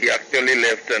 He actually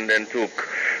left and then took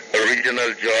a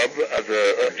regional job as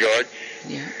a judge.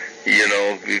 Yeah.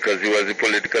 Because he was a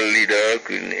political leader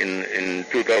in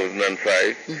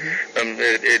 2005.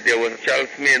 There was Charles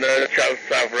Maynard, Charles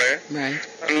Savre. Right.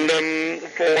 And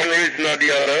for one reason or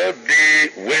the other, they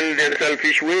went their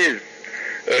selfish ways.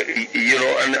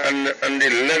 And the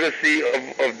legacy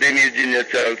of Dame Eugenia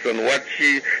Charles and what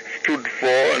she stood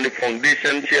for and the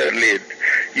foundation she had laid,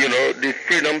 the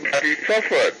Freedom Party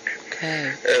suffered.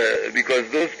 Okay. Because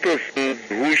those persons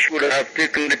who should have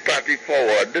taken the party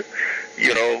forward,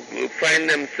 find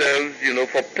themselves,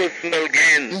 for personal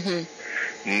gain. Mm-hmm.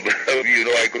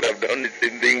 I could have done the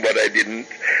same thing, but I didn't.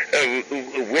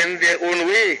 Went their own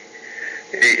way.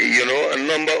 A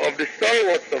number of the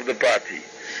stalwarts of the party.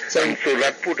 And so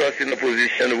that put us in a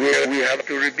position where we have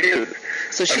to rebuild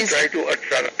and try to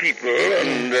attract people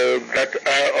and that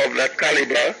are of that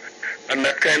caliber and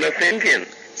that kind of thinking.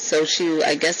 So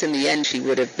I guess in the end she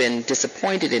would have been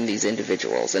disappointed in these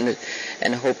individuals and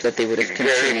hoped that they would have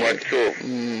continued. Very much so.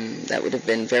 That would have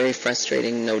been very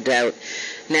frustrating, no doubt.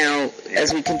 Now,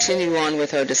 as we continue on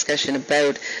with our discussion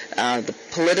about the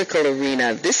political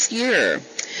arena, this year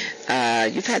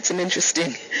you've had some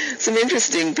interesting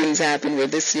things happen. Where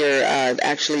this year,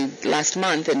 actually last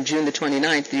month, on June the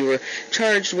 29th, you were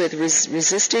charged with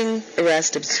resisting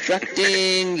arrest,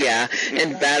 obstructing,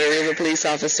 and battering of a police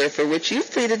officer, for which you've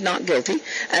pleaded not guilty.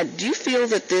 Do you feel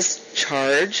that this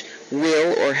charge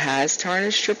will or has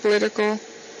tarnished your political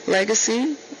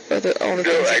legacy? No,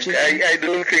 I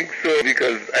don't think so,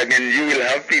 because, you will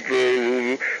have people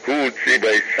who would say,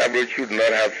 by Sabaroch should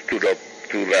not have stood up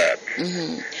to that.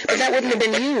 Mm-hmm. But that wouldn't have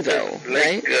been you, though,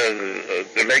 right?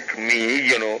 Like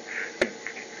me,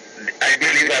 I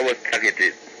believe I was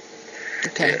targeted.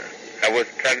 Okay. Yeah, I was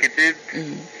targeted.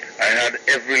 Mm-hmm. I had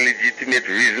every legitimate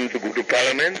reason to go to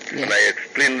Parliament, and I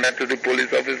explained that to the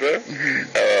police officer. Mm-hmm.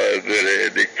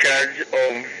 The charge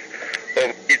of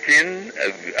beating,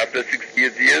 after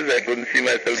 68 years, I couldn't see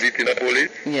myself beating a police.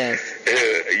 Yes.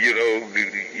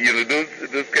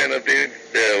 Those kind of things,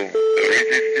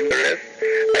 resisting arrest.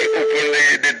 I opened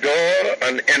the door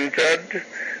and entered,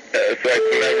 so I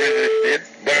could have resisted.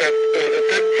 But a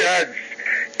third charge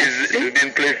is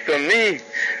being placed on me,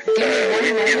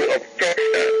 which is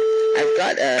obstruction. I've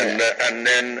got and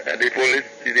then the police,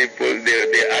 they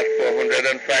asked for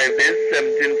 105 days,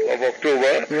 17th of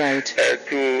October, right,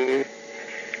 to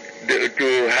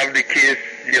have the case,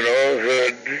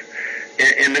 heard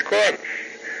in the courts.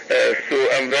 So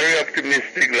I'm very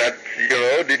optimistic that,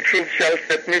 the truth shall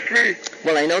set me free.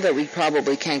 Well, I know that we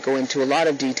probably can't go into a lot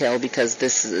of detail because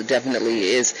this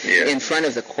definitely is in front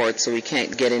of the court, so we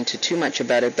can't get into too much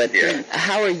about it. But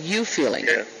how are you feeling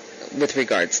with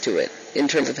regards to it, in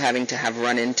terms of having to have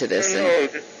run into this? I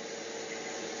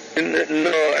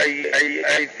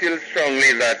feel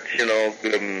strongly that,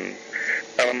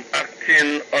 I'm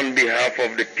acting on behalf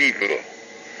of the people.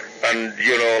 And,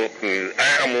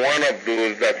 I am one of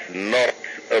those that's not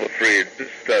afraid to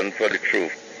stand for the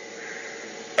truth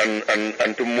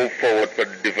and to move forward for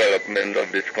the development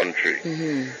of this country.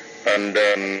 Mm-hmm. And,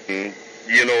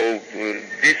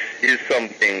 this is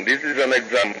something, this is an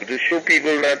example to show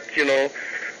people that,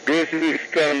 those who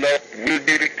stand up will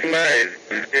be victimized,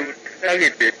 they will be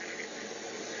targeted.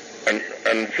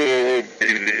 And so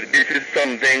this is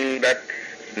something that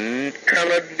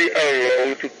cannot be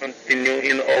allowed to continue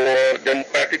in our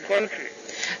democratic country.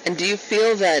 And do you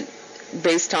feel that,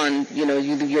 based on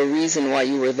your reason why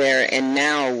you were there, and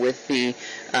now with the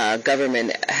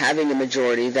government having a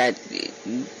majority, that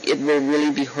it will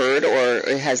really be heard, or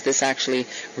has this actually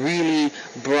really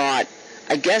brought,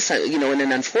 I guess, in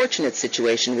an unfortunate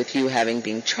situation with you having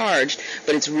been charged,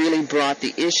 but it's really brought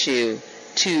the issue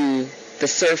to the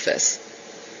surface?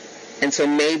 And so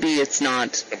maybe it's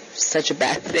not such a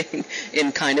bad thing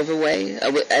in kind of a way.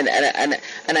 And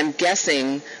I'm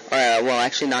guessing, well,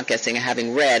 actually not guessing,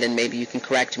 having read, and maybe you can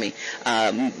correct me,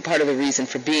 part of the reason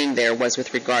for being there was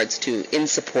with regards to in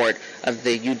support of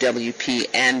the UWP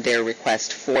and their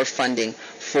request for funding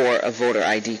for a voter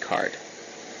ID card.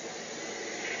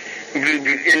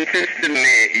 Interestingly,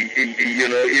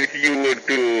 if you were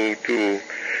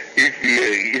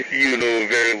if you know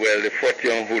very well the Fort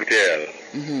Young Hotel,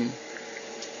 mm-hmm.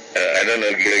 I don't know,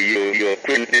 you're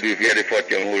acquainted with the Fort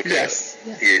Young Hotel? Yes.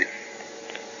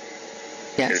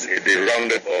 Yes. The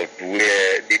roundabout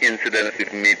where the incident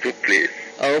with me took place.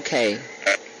 Okay.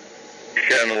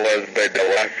 The was by the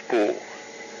Wasco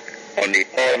on the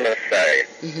other side.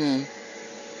 Mm-hmm.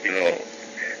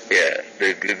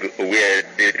 Where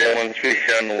the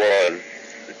demonstration was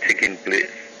taking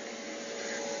place.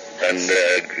 And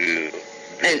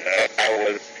I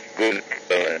was going to,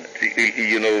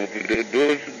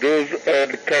 those are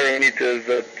the parameters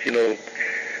that,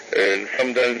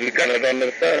 sometimes we cannot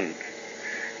understand.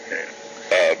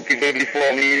 People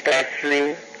before me passed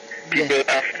through, people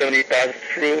after me passed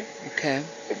through. Okay.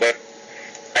 But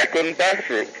I couldn't pass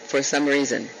through. For some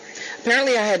reason.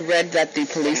 Apparently I had read that the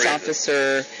police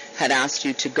officer had asked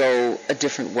you to go a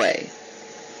different way.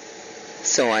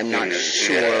 So I'm not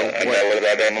sure and I was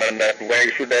adamant that why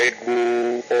should I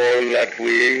go all that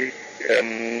way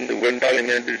when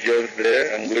Parliament is just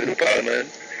there, I'm going to Parliament.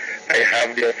 I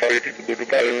have the authority to go to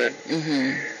Parliament.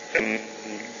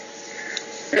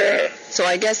 Yeah. So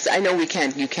I guess I know you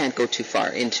can't go too far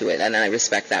into it, and I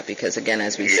respect that because again,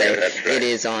 as we say, right. it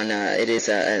is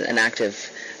an active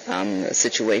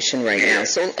situation right now.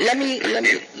 So let me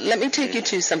take you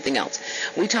to something else.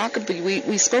 We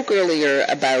spoke earlier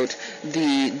about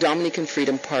the Dominican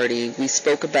Freedom Party. We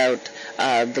spoke about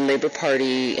the Labour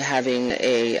Party having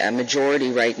a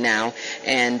majority right now,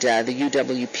 and the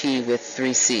UWP with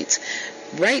 3 seats.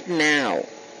 Right now,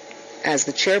 as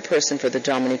the chairperson for the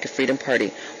Dominican Freedom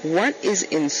Party, what is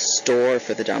in store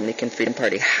for the Dominican Freedom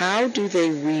Party? How do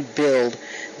they rebuild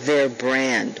their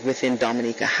brand within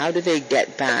Dominica? How do they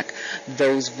get back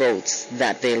those votes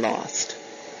that they lost?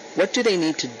 What do they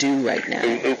need to do right now?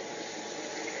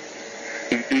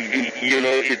 It's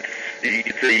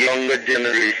a younger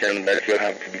generation that you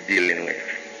have to be dealing with.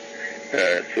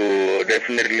 So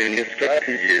definitely new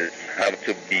strategies have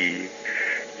to be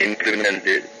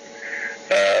implemented.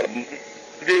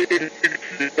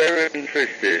 It's very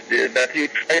interesting that you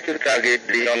try to target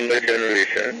the younger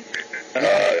generation.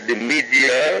 The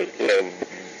media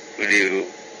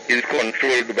is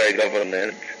controlled by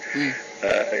government. You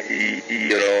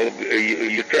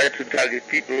try to target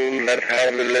people that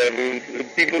have a level.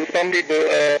 Some people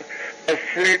are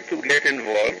afraid to get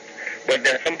involved, but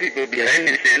there are some people behind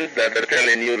the scenes that are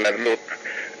telling you that, look,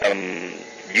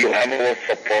 you have our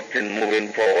support in moving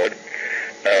forward.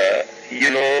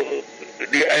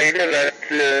 The idea that,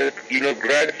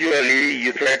 gradually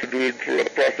you try to do it through a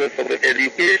process of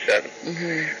education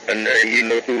and,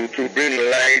 to bring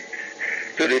light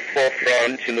to the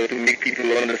forefront, to make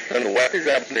people understand what is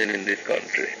happening in this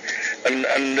country. And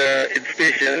it's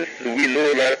patience. We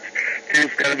know that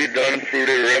things can be done through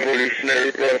the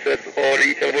revolutionary process or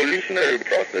the evolutionary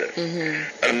process.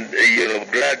 And,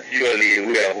 gradually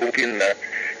we are hoping that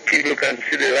people can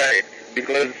see the light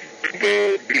because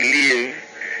people believe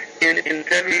in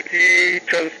integrity,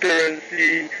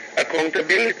 transparency,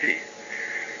 accountability.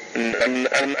 And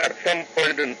at some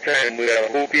point in time, we are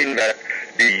hoping that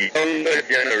the younger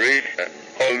generation,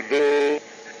 although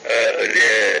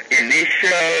the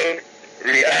initial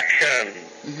reaction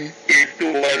is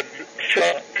towards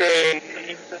short-term,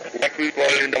 what we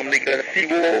call in Dominica,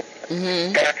 CIVO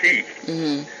party,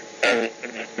 and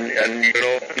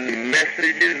the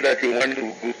messages that you want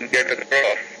to get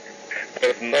across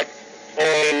does not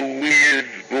always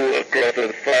go across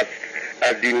as fast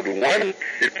as you would want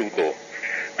it to go.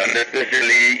 And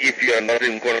especially if you are not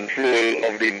in control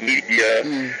of the media,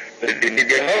 the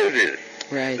media houses.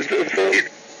 Right. So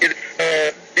it's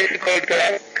a difficult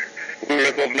task. We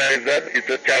recognize that. It's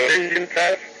a challenging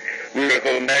task. We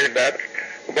recognize that.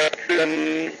 But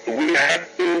we have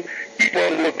to keep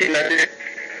on working at it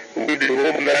with the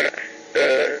hope that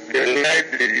the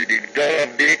light, the dawn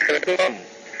of day can come.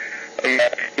 And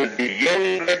that the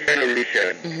younger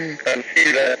generation can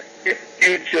see that the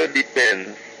future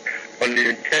depends on the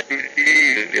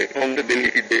integrity, the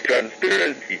accountability, the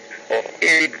transparency of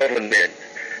any government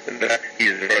that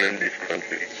is running this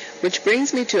country. Which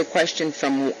brings me to a question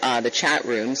from the chat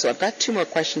room. So I've got 2 more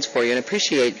questions for you, and I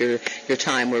appreciate your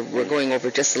time. We're going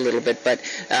over just a little bit, but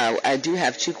I do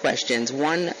have 2 questions.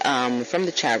 One from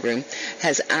the chat room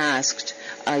has asked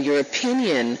your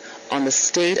opinion on the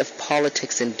state of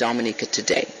politics in Dominica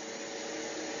today.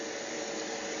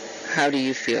 How do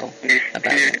you feel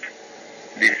about it?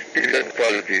 The state of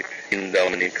politics in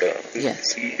Dominica.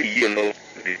 Yes. How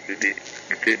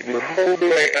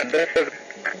do I, and that's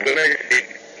when I say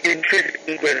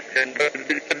interesting question, but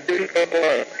it's a difficult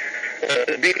one.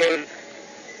 Because,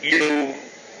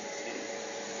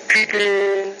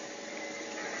 people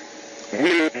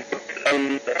will,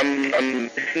 I'm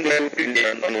basing my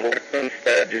opinion on what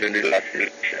transpired during the last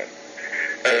election.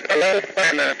 A lot of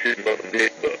finances were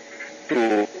available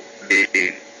to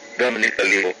the Dominica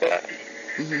Labour Party.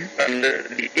 And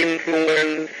the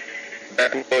influence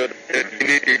that was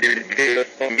exhibited in various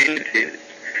communities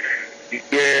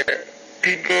where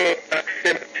people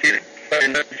accepted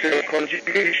financial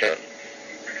contribution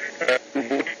to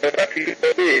vote for a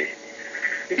particular way.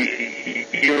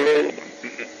 If you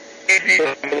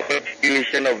have a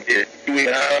continuation of this, we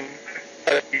have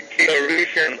a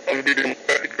deterioration of the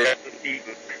democratic rights of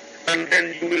people. And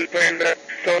then you will find that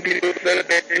some people felt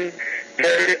getting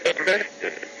very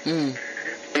aggressive.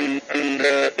 And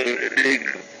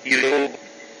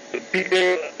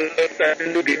people are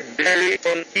starting to get very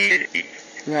uneasy.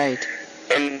 Right.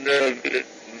 And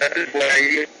that is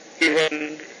why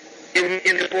even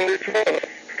in the police force,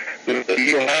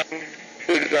 you have,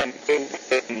 for example,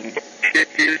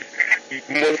 cases, you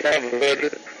must have heard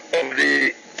of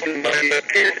the happened by a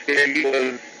case where he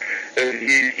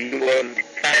was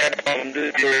firebound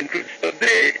during Christmas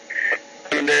Day.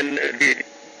 And then the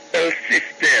health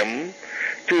system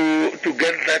to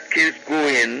get that case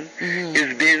going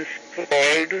is being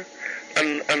stalled,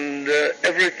 and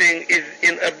everything is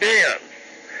in abeyance.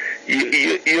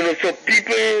 You know, so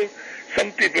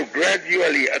some people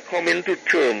gradually are coming to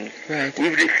terms with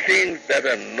the things that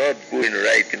are not going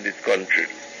right in this country.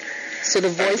 So the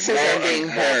voices are being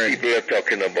heard. More people are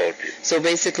talking about it. So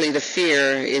basically the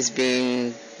fear is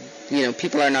being, you know,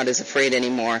 people are not as afraid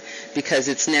anymore because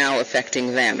it's now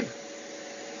affecting them.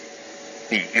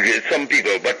 Some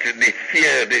people, but the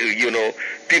fear, you know,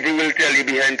 people will tell you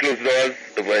behind closed doors,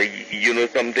 well, you know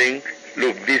something,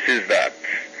 look, this is that.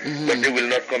 But they will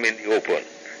not come in the open.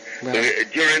 Right.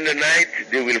 During the night,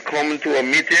 they will come to a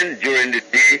meeting. During the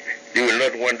day, they will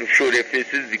not want to show their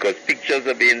faces because pictures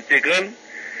are being taken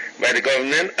by the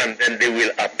government, and then they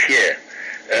will appear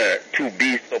to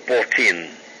be supporting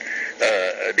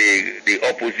the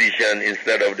opposition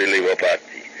instead of the Labour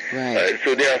Party. Right.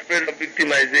 So they are afraid of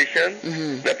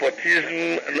victimization,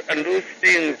 nepotism, and those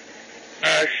things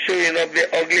are showing up their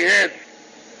ugly heads.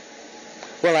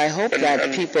 Well, I hope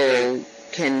that people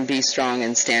can be strong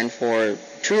and stand for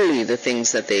truly the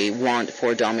things that they want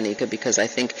for Dominica, because I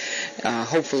think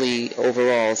hopefully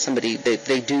overall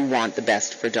they do want the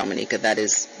best for Dominica. That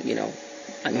is, you know,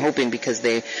 I'm hoping, because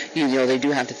they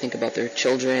do have to think about their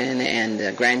children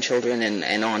and grandchildren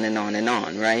and on and on and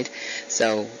on, right?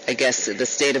 So I guess the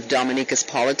state of Dominica's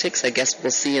politics, I guess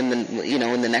we'll see in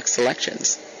the next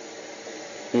elections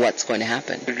what's going to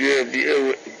happen.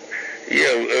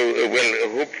 Well,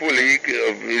 hopefully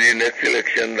the next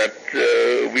election that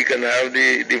we can have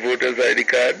the voters' ID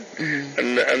card,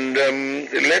 and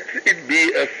let it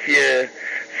be a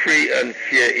free and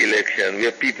fair election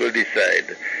where people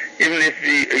decide. Even if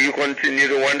you continue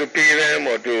to want to pay them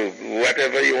or to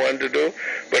whatever you want to do,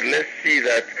 but let's see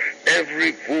that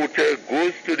every voter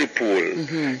goes to the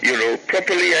poll,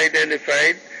 properly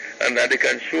identified, and that they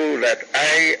can show that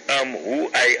I am who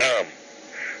I am.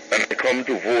 And I come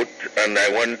to vote, and I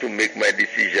want to make my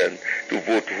decision to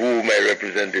vote who my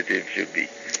representative should be.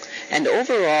 And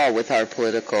overall, with our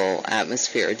political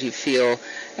atmosphere, do you feel,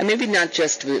 and maybe not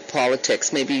just with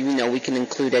politics, maybe, we can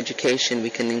include education, we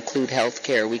can include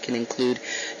healthcare, we can include,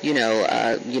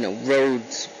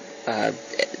 roads,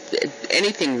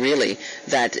 anything really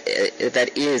that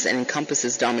is and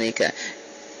encompasses Dominica.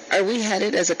 Are we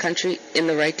headed as a country in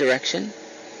the right direction?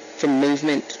 For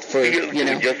movement,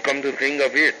 Just come to think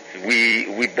of it,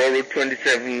 we borrowed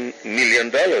 $27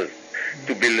 million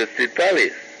to build a state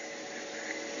palace.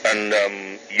 And,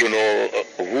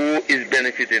 who is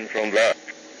benefiting from that?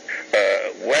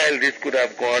 While this could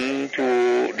have gone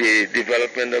to the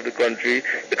development of the country,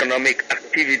 economic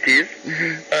activities,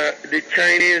 the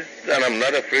Chinese, and I'm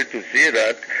not afraid to say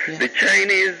that, the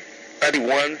Chinese are the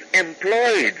ones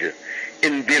employed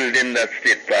in building that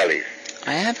state palace.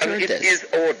 I have heard this. And it is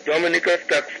our Dominica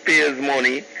taxpayers'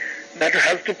 money that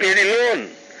has to pay the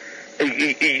loan.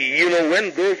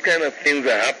 When those kind of things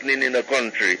are happening in a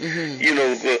country,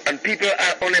 and people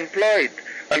are unemployed,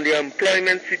 and the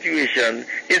employment situation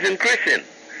is increasing.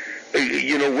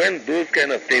 When those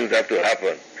kind of things have to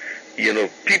happen,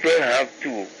 people have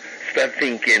to start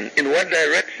thinking, in what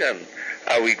direction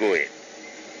are we going?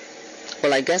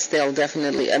 Well, I guess they'll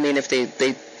definitely, if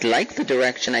they like the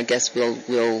direction, I guess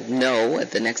we'll know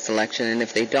at the next election, and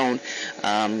if they don't,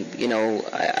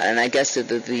 and I guess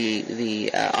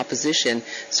the opposition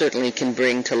certainly can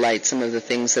bring to light some of the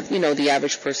things that, the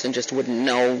average person just wouldn't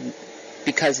know,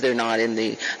 because they're not in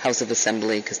the House of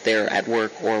Assembly, because they're at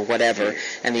work or whatever,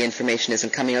 and the information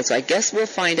isn't coming out. So I guess we'll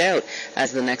find out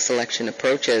as the next election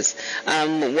approaches.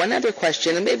 One other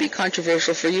question, and maybe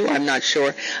controversial for you, I'm not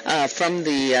sure, from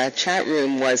the chat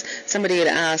room was, somebody had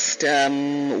asked,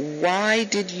 why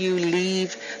did you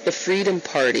leave the Freedom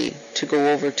Party to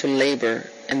go over to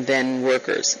Labour and then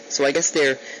Workers? So I guess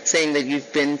they're saying that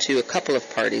you've been to a couple of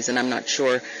parties, and I'm not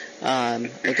sure. I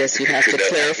guess you'd have to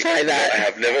clarify that. I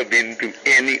have never been to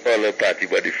any other party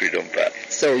but the Freedom Party.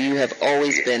 So you have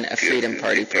always been a Freedom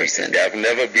Party person? I have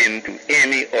never been to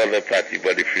any other party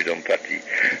but the Freedom Party.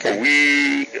 Okay.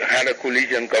 We had a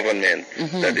coalition government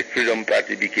that the Freedom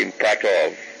Party became part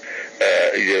of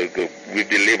with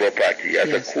the Labour Party as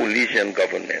a coalition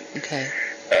government. Okay.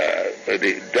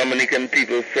 The Dominican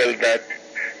people felt that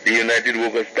the United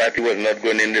Workers' Party was not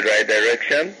going in the right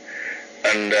direction.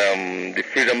 And the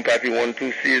Freedom Party won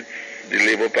 2 seats, the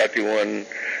Labour Party won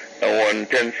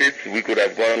 10 seats. We could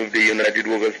have gone with the United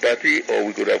Workers' Party, or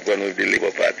we could have gone with the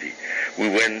Labour Party. We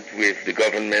went with the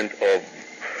government of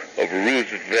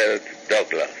Roosevelt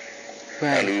Douglas.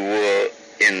 Right. And we were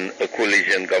in a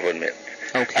coalition government.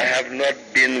 Okay. I have not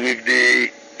been with the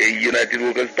United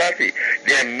Workers' Party.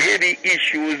 There may be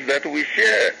issues that we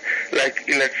share, like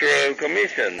Electoral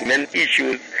Commission, many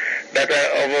issues that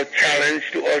are of a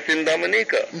challenge to us in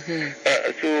Dominica.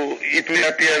 So it will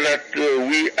appear that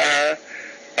we are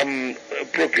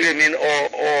proclaiming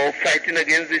or fighting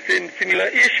against the same similar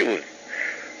issues.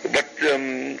 But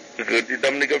the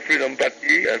Dominica Freedom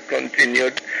Party has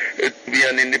continued to be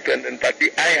an independent party.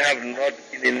 I have not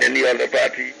been in any other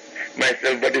party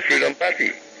myself but the Freedom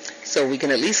Party. So we can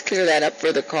at least clear that up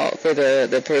for the call for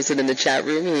the person in the chat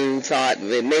room who thought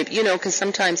maybe, because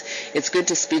sometimes it's good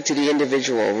to speak to the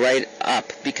individual right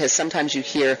up, because sometimes you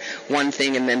hear one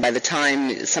thing and then by the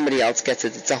time somebody else gets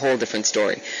it, it's a whole different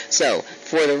story. So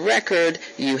for the record,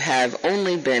 you have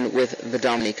only been with the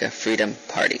Dominica Freedom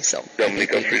Party. So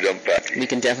Dominica Freedom Party. We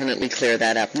can definitely clear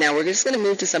that up. Now we're just going to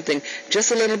move to something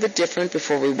just a little bit different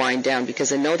before we wind down,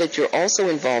 because I know that you're also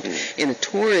involved in the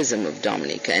tourism of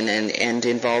Dominica and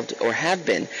involved or have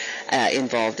been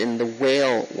involved in the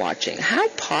whale watching. How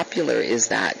popular is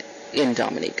that in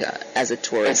Dominica as a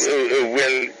tourist?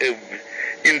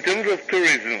 In terms of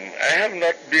tourism, I have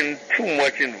not been too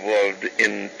much involved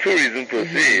in tourism per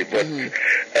se, but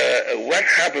what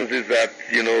happens is that,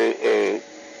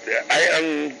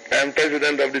 I am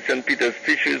president of the St. Peter's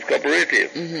Fisheries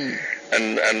Cooperative,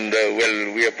 and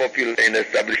we are popular in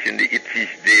establishing the Eat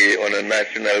Fish Day on a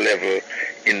national level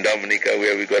in Dominica,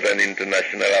 where we got an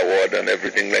international award and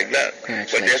everything like that.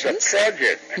 But there's a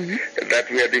project that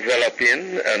we are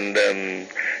developing, and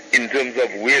in terms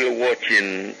of whale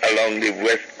watching along the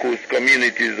west coast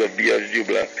communities of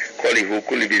Bios-Jubla, Koliho,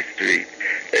 Kulibi Street,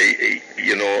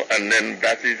 and then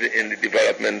that is in the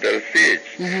developmental stage.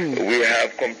 We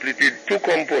have completed 2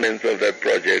 components of that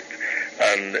project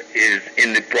and is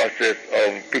in the process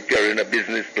of preparing a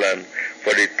business plan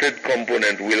for the 3rd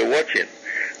component, whale watching.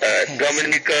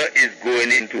 Dominica is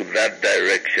going into that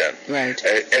direction. Right.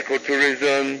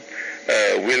 Ecotourism,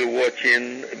 whale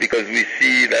watching, because we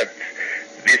see that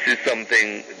this is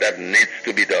something that needs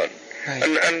to be done. Right.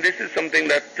 And this is something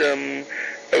that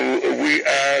we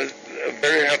are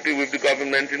very happy with the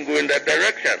government in going that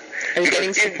direction. Are you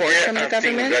getting support from the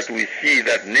government? That we see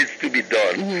that needs to be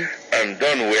done and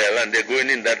done well, and they're going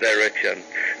in that direction.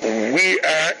 We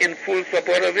are in full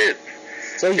support of it.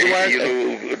 So you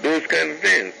are, those kind of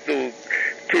things. So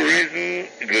tourism,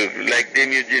 like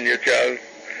Dame Eugenia Charles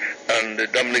and the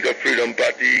Dominica Freedom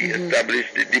Party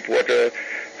established the Deepwater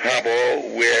Harbor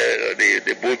where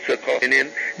the boats are coming in.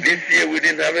 This year we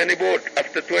didn't have any boat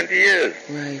after 20 years.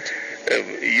 Right.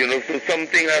 So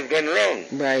something has gone wrong.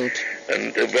 Right.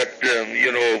 And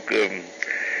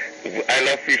I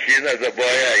love fishing. As a boy,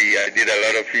 I did a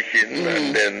lot of fishing,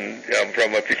 and then I'm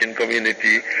from a fishing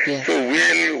community. Yes. So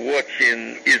whale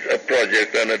watching is a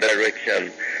project and a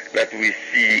direction that we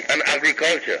see, and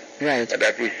agriculture, right,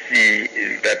 that we see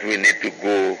that we need to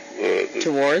go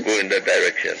towards, go in that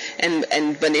direction.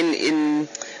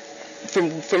 But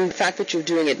from the fact that you're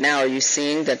doing it now, are you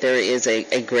seeing that there is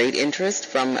a great interest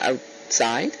from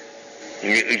outside?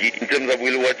 In terms of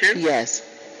whale watching? Yes.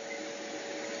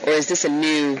 Or is this a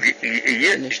new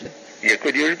initiative? Yeah,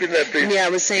 could you repeat that, please? Yeah, I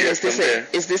was saying, yes,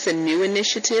 is this a new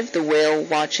initiative, the whale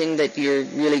watching, that you're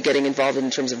really getting involved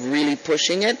in terms of really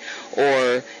pushing it,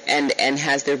 or and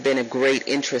has there been a great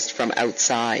interest from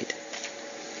outside?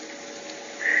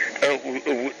 Well,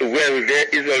 there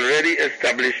is already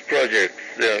established projects,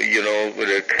 with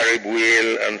the Carib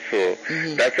whale and so.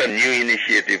 That's a new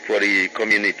initiative for the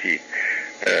community.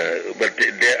 But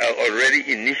there are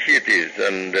already initiatives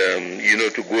and,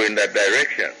 to go in that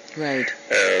direction. Right.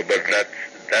 But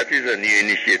that is a new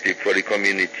initiative for the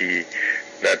community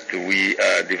that we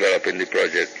are developing the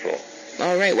project for.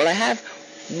 All right. Well, I have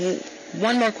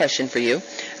one more question for you,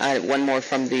 one more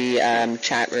from the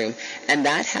chat room, and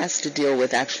that has to deal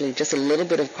with actually just a little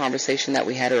bit of conversation that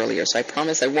we had earlier. So I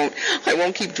promise I won't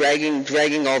keep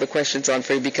dragging all the questions on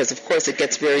for you, because of course it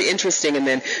gets very interesting and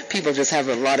then people just have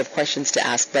a lot of questions to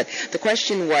ask. But the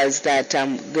question was that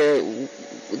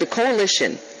the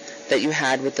coalition that you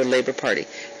had with the Labour Party,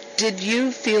 did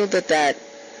you feel that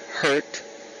hurt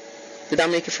the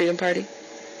Dominica Freedom Party?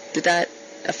 Did that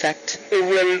affect?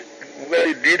 Well,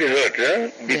 it did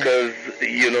hurt, because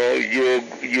you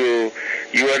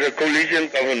are a coalition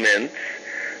government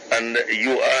and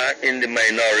you are in the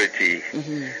minority,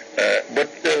 but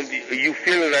you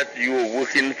feel that you are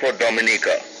working for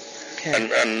Dominica,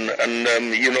 and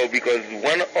because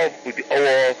one of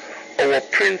our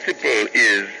principle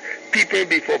is people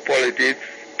before politics,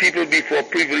 people before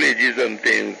privileges and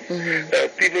things,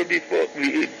 people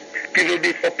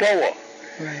before power.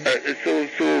 Right. So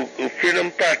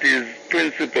Freedom Party's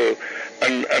principle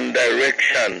and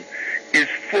direction is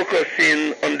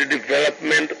focusing on the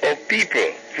development of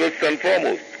people, first and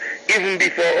foremost, even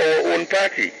before our own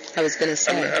party. I was going to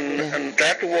say. And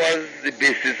that was the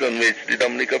basis on which the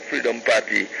Dominica Freedom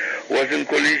Party was in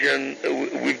collision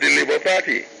with the Labour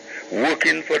Party,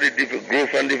 working for the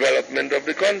growth and development of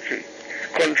the country.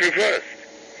 Country first.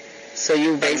 So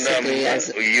you basically,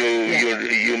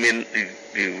 you mean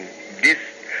this?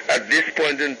 At this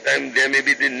point in time, there may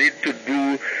be the need to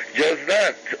do just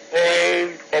that.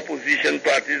 All opposition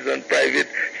parties and private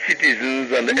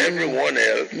citizens and everyone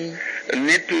else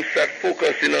need to start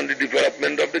focusing on the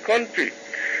development of the country.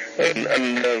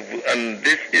 And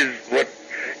this is what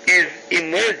is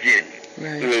emerging.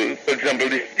 Right. For example,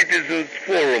 the Citizens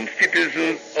Forum,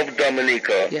 Citizens of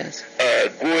Dominica, yes,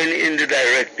 going in the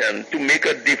direction to make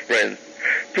a difference,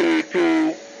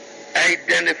 to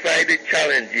identify the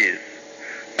challenges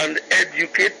and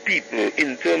educate people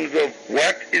in terms of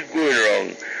what is going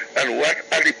wrong and what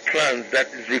are the plans that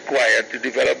is required to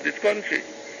develop this country.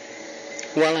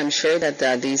 Well, I'm sure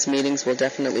that these meetings will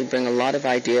definitely bring a lot of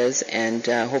ideas, and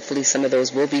hopefully some of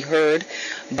those will be heard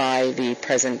by the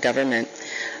present government.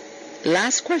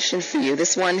 Last question for you.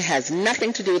 This one has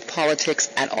nothing to do with politics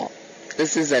at all.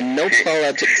 This is a no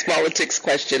politics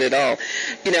question at all.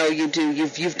 You know,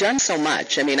 you've done so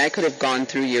much. I mean, I could have gone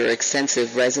through your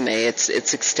extensive resume. It's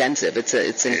extensive.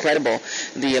 It's incredible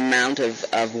the amount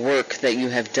of work that you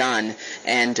have done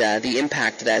and the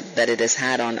impact that it has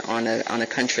had on a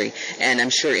country. And I'm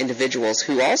sure individuals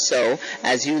who also,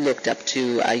 as you looked up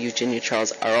to Eugenia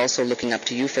Charles, are also looking up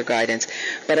to you for guidance.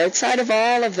 But outside of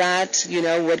all of that, you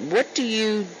know,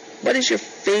 what is your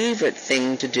favorite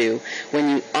thing to do when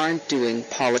you aren't doing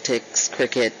politics,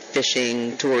 cricket,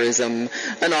 fishing, tourism,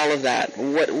 and all of that?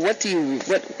 What do you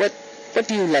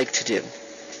like to do?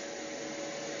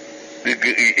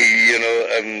 You know,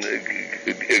 I'm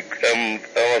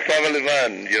a family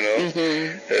man. You know,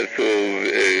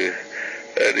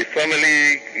 the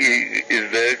family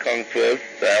is there, comes first.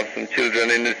 I have some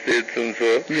children in the States and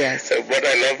so. Yes. But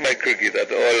I love my cricket at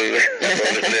all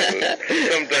levels.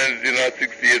 Sometimes, you know, at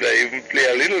 68, I even play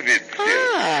a little bit.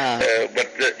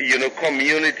 But, you know,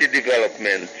 community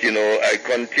development, you know, I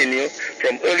continue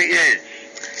from early age.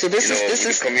 So that's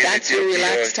your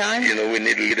relaxed time? You know, we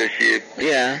need leadership.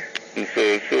 Yeah. And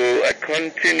so I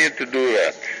continue to do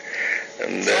that.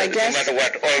 And so I guess, no matter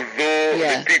what, although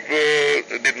the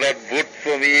people did not vote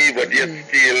for me, but yet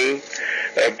still,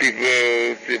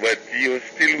 people say, but you're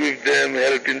still with them,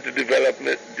 helping to develop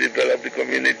the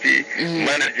community,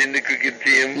 managing the cricket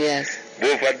team,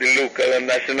 both at the local and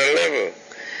national level.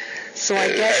 So I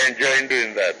guess I enjoy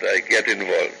doing that. I get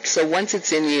involved. So once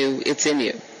it's in you, it's in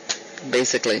you,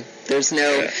 basically. There's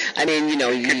no, I mean, you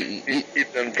know,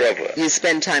 you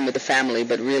spend time with the family,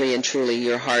 but really and truly,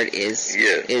 your heart is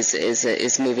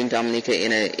moving Dominica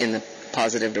in a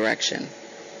positive direction.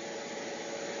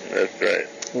 That's right.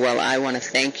 Well, I want to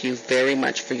thank you very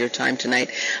much for your time tonight.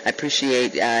 I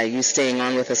appreciate you staying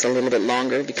on with us a little bit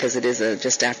longer because it is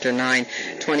just after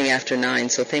 20 after 9.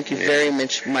 So thank you very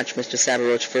much, Mr.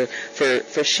 Sabaroch,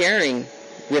 for sharing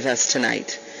with us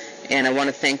tonight. And I want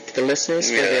to thank the listeners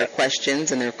for their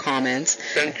questions and their comments.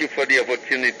 Thank you for the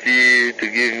opportunity to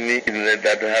give me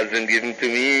that has been given to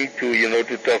me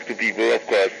to talk to people. Of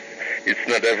course, it's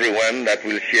not everyone that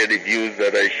will share the views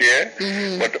that I share,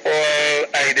 but all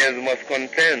ideas must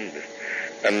contend.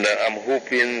 And I'm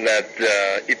hoping that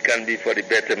it can be for the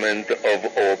betterment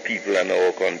of our people and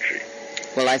our country.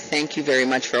 Well, I thank you very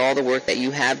much for all the work that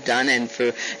you have done, and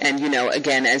you know,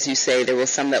 again, as you say, there will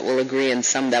some that will agree and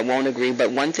some that won't agree,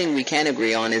 but one thing we can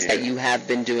agree on is that you have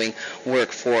been doing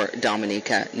work for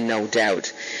Dominica, no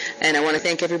doubt. And I want to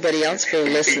thank everybody else for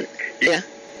listening. Yeah,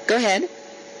 go ahead.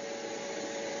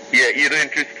 Yeah, you know,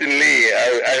 interestingly,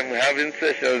 I'm having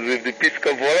sessions with the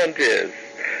PISCA volunteers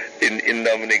in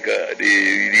Dominica, the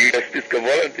U.S. PISCA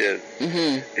volunteers,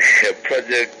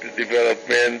 project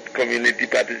development, community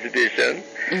participation,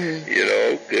 you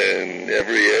know,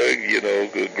 every year, you know,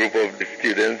 a group of the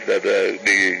students that are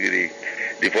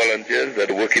the volunteers that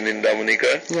are working in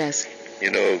Dominica. Yes. You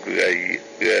know,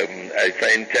 I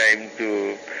find time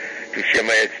to share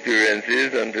my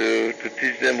experiences and to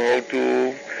teach them how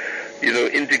to, you know,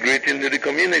 integrate into the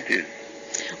communities.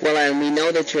 Well, and we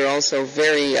know that you're also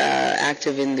very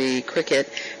active in the cricket,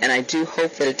 and I do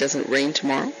hope that it doesn't rain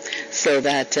tomorrow, so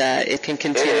that it can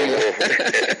continue.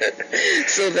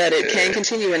 So that it can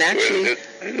continue, and actually,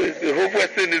 I hope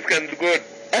West Indies can do good.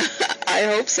 I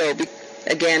hope so.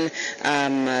 Again,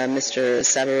 Mr.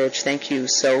 Sabaroch, thank you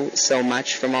so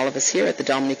much from all of us here at the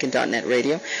Dominican.net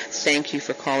Radio. Thank you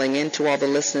for calling in. To all the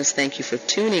listeners, thank you for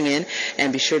tuning in.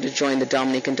 And be sure to join the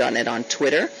Dominican.net on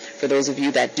Twitter. For those of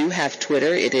you that do have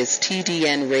Twitter, it is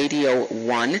TDN Radio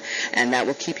 1, and that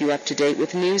will keep you up to date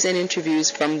with news and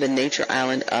interviews from the nature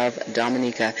island of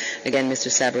Dominica. Again, Mr.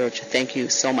 Sabaroch, thank you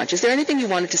so much. Is there anything you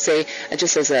wanted to say,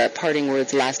 just as a parting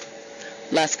words, last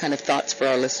kind of thoughts for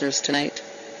our listeners tonight?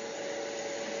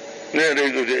 No,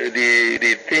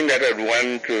 the thing that I'd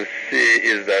want to say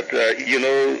is that,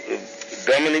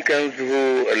 Dominicans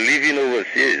who are living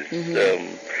overseas,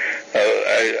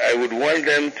 I would want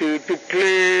them to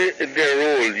play their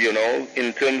role,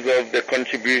 in terms of the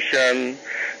contribution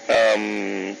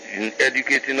in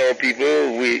educating our people.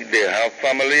 They have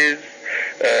families,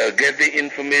 get the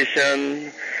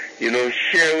information,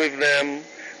 share with them,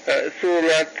 so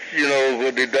that,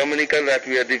 the Dominica that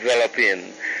we are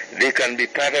developing, they can be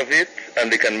part of it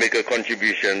and they can make a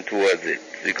contribution towards it,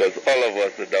 because all of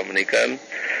us are Dominican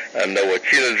and our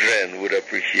children would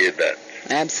appreciate that.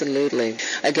 Absolutely.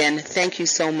 Again, thank you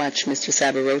so much, Mr.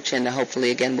 Sabaroch, and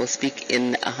hopefully again we'll speak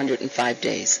in 105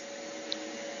 days.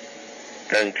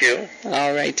 Thank you.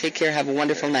 All right. Take care. Have a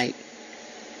wonderful night.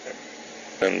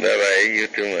 And bye-bye. You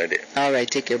too, my dear. All right.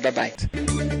 Take care.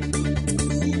 Bye-bye.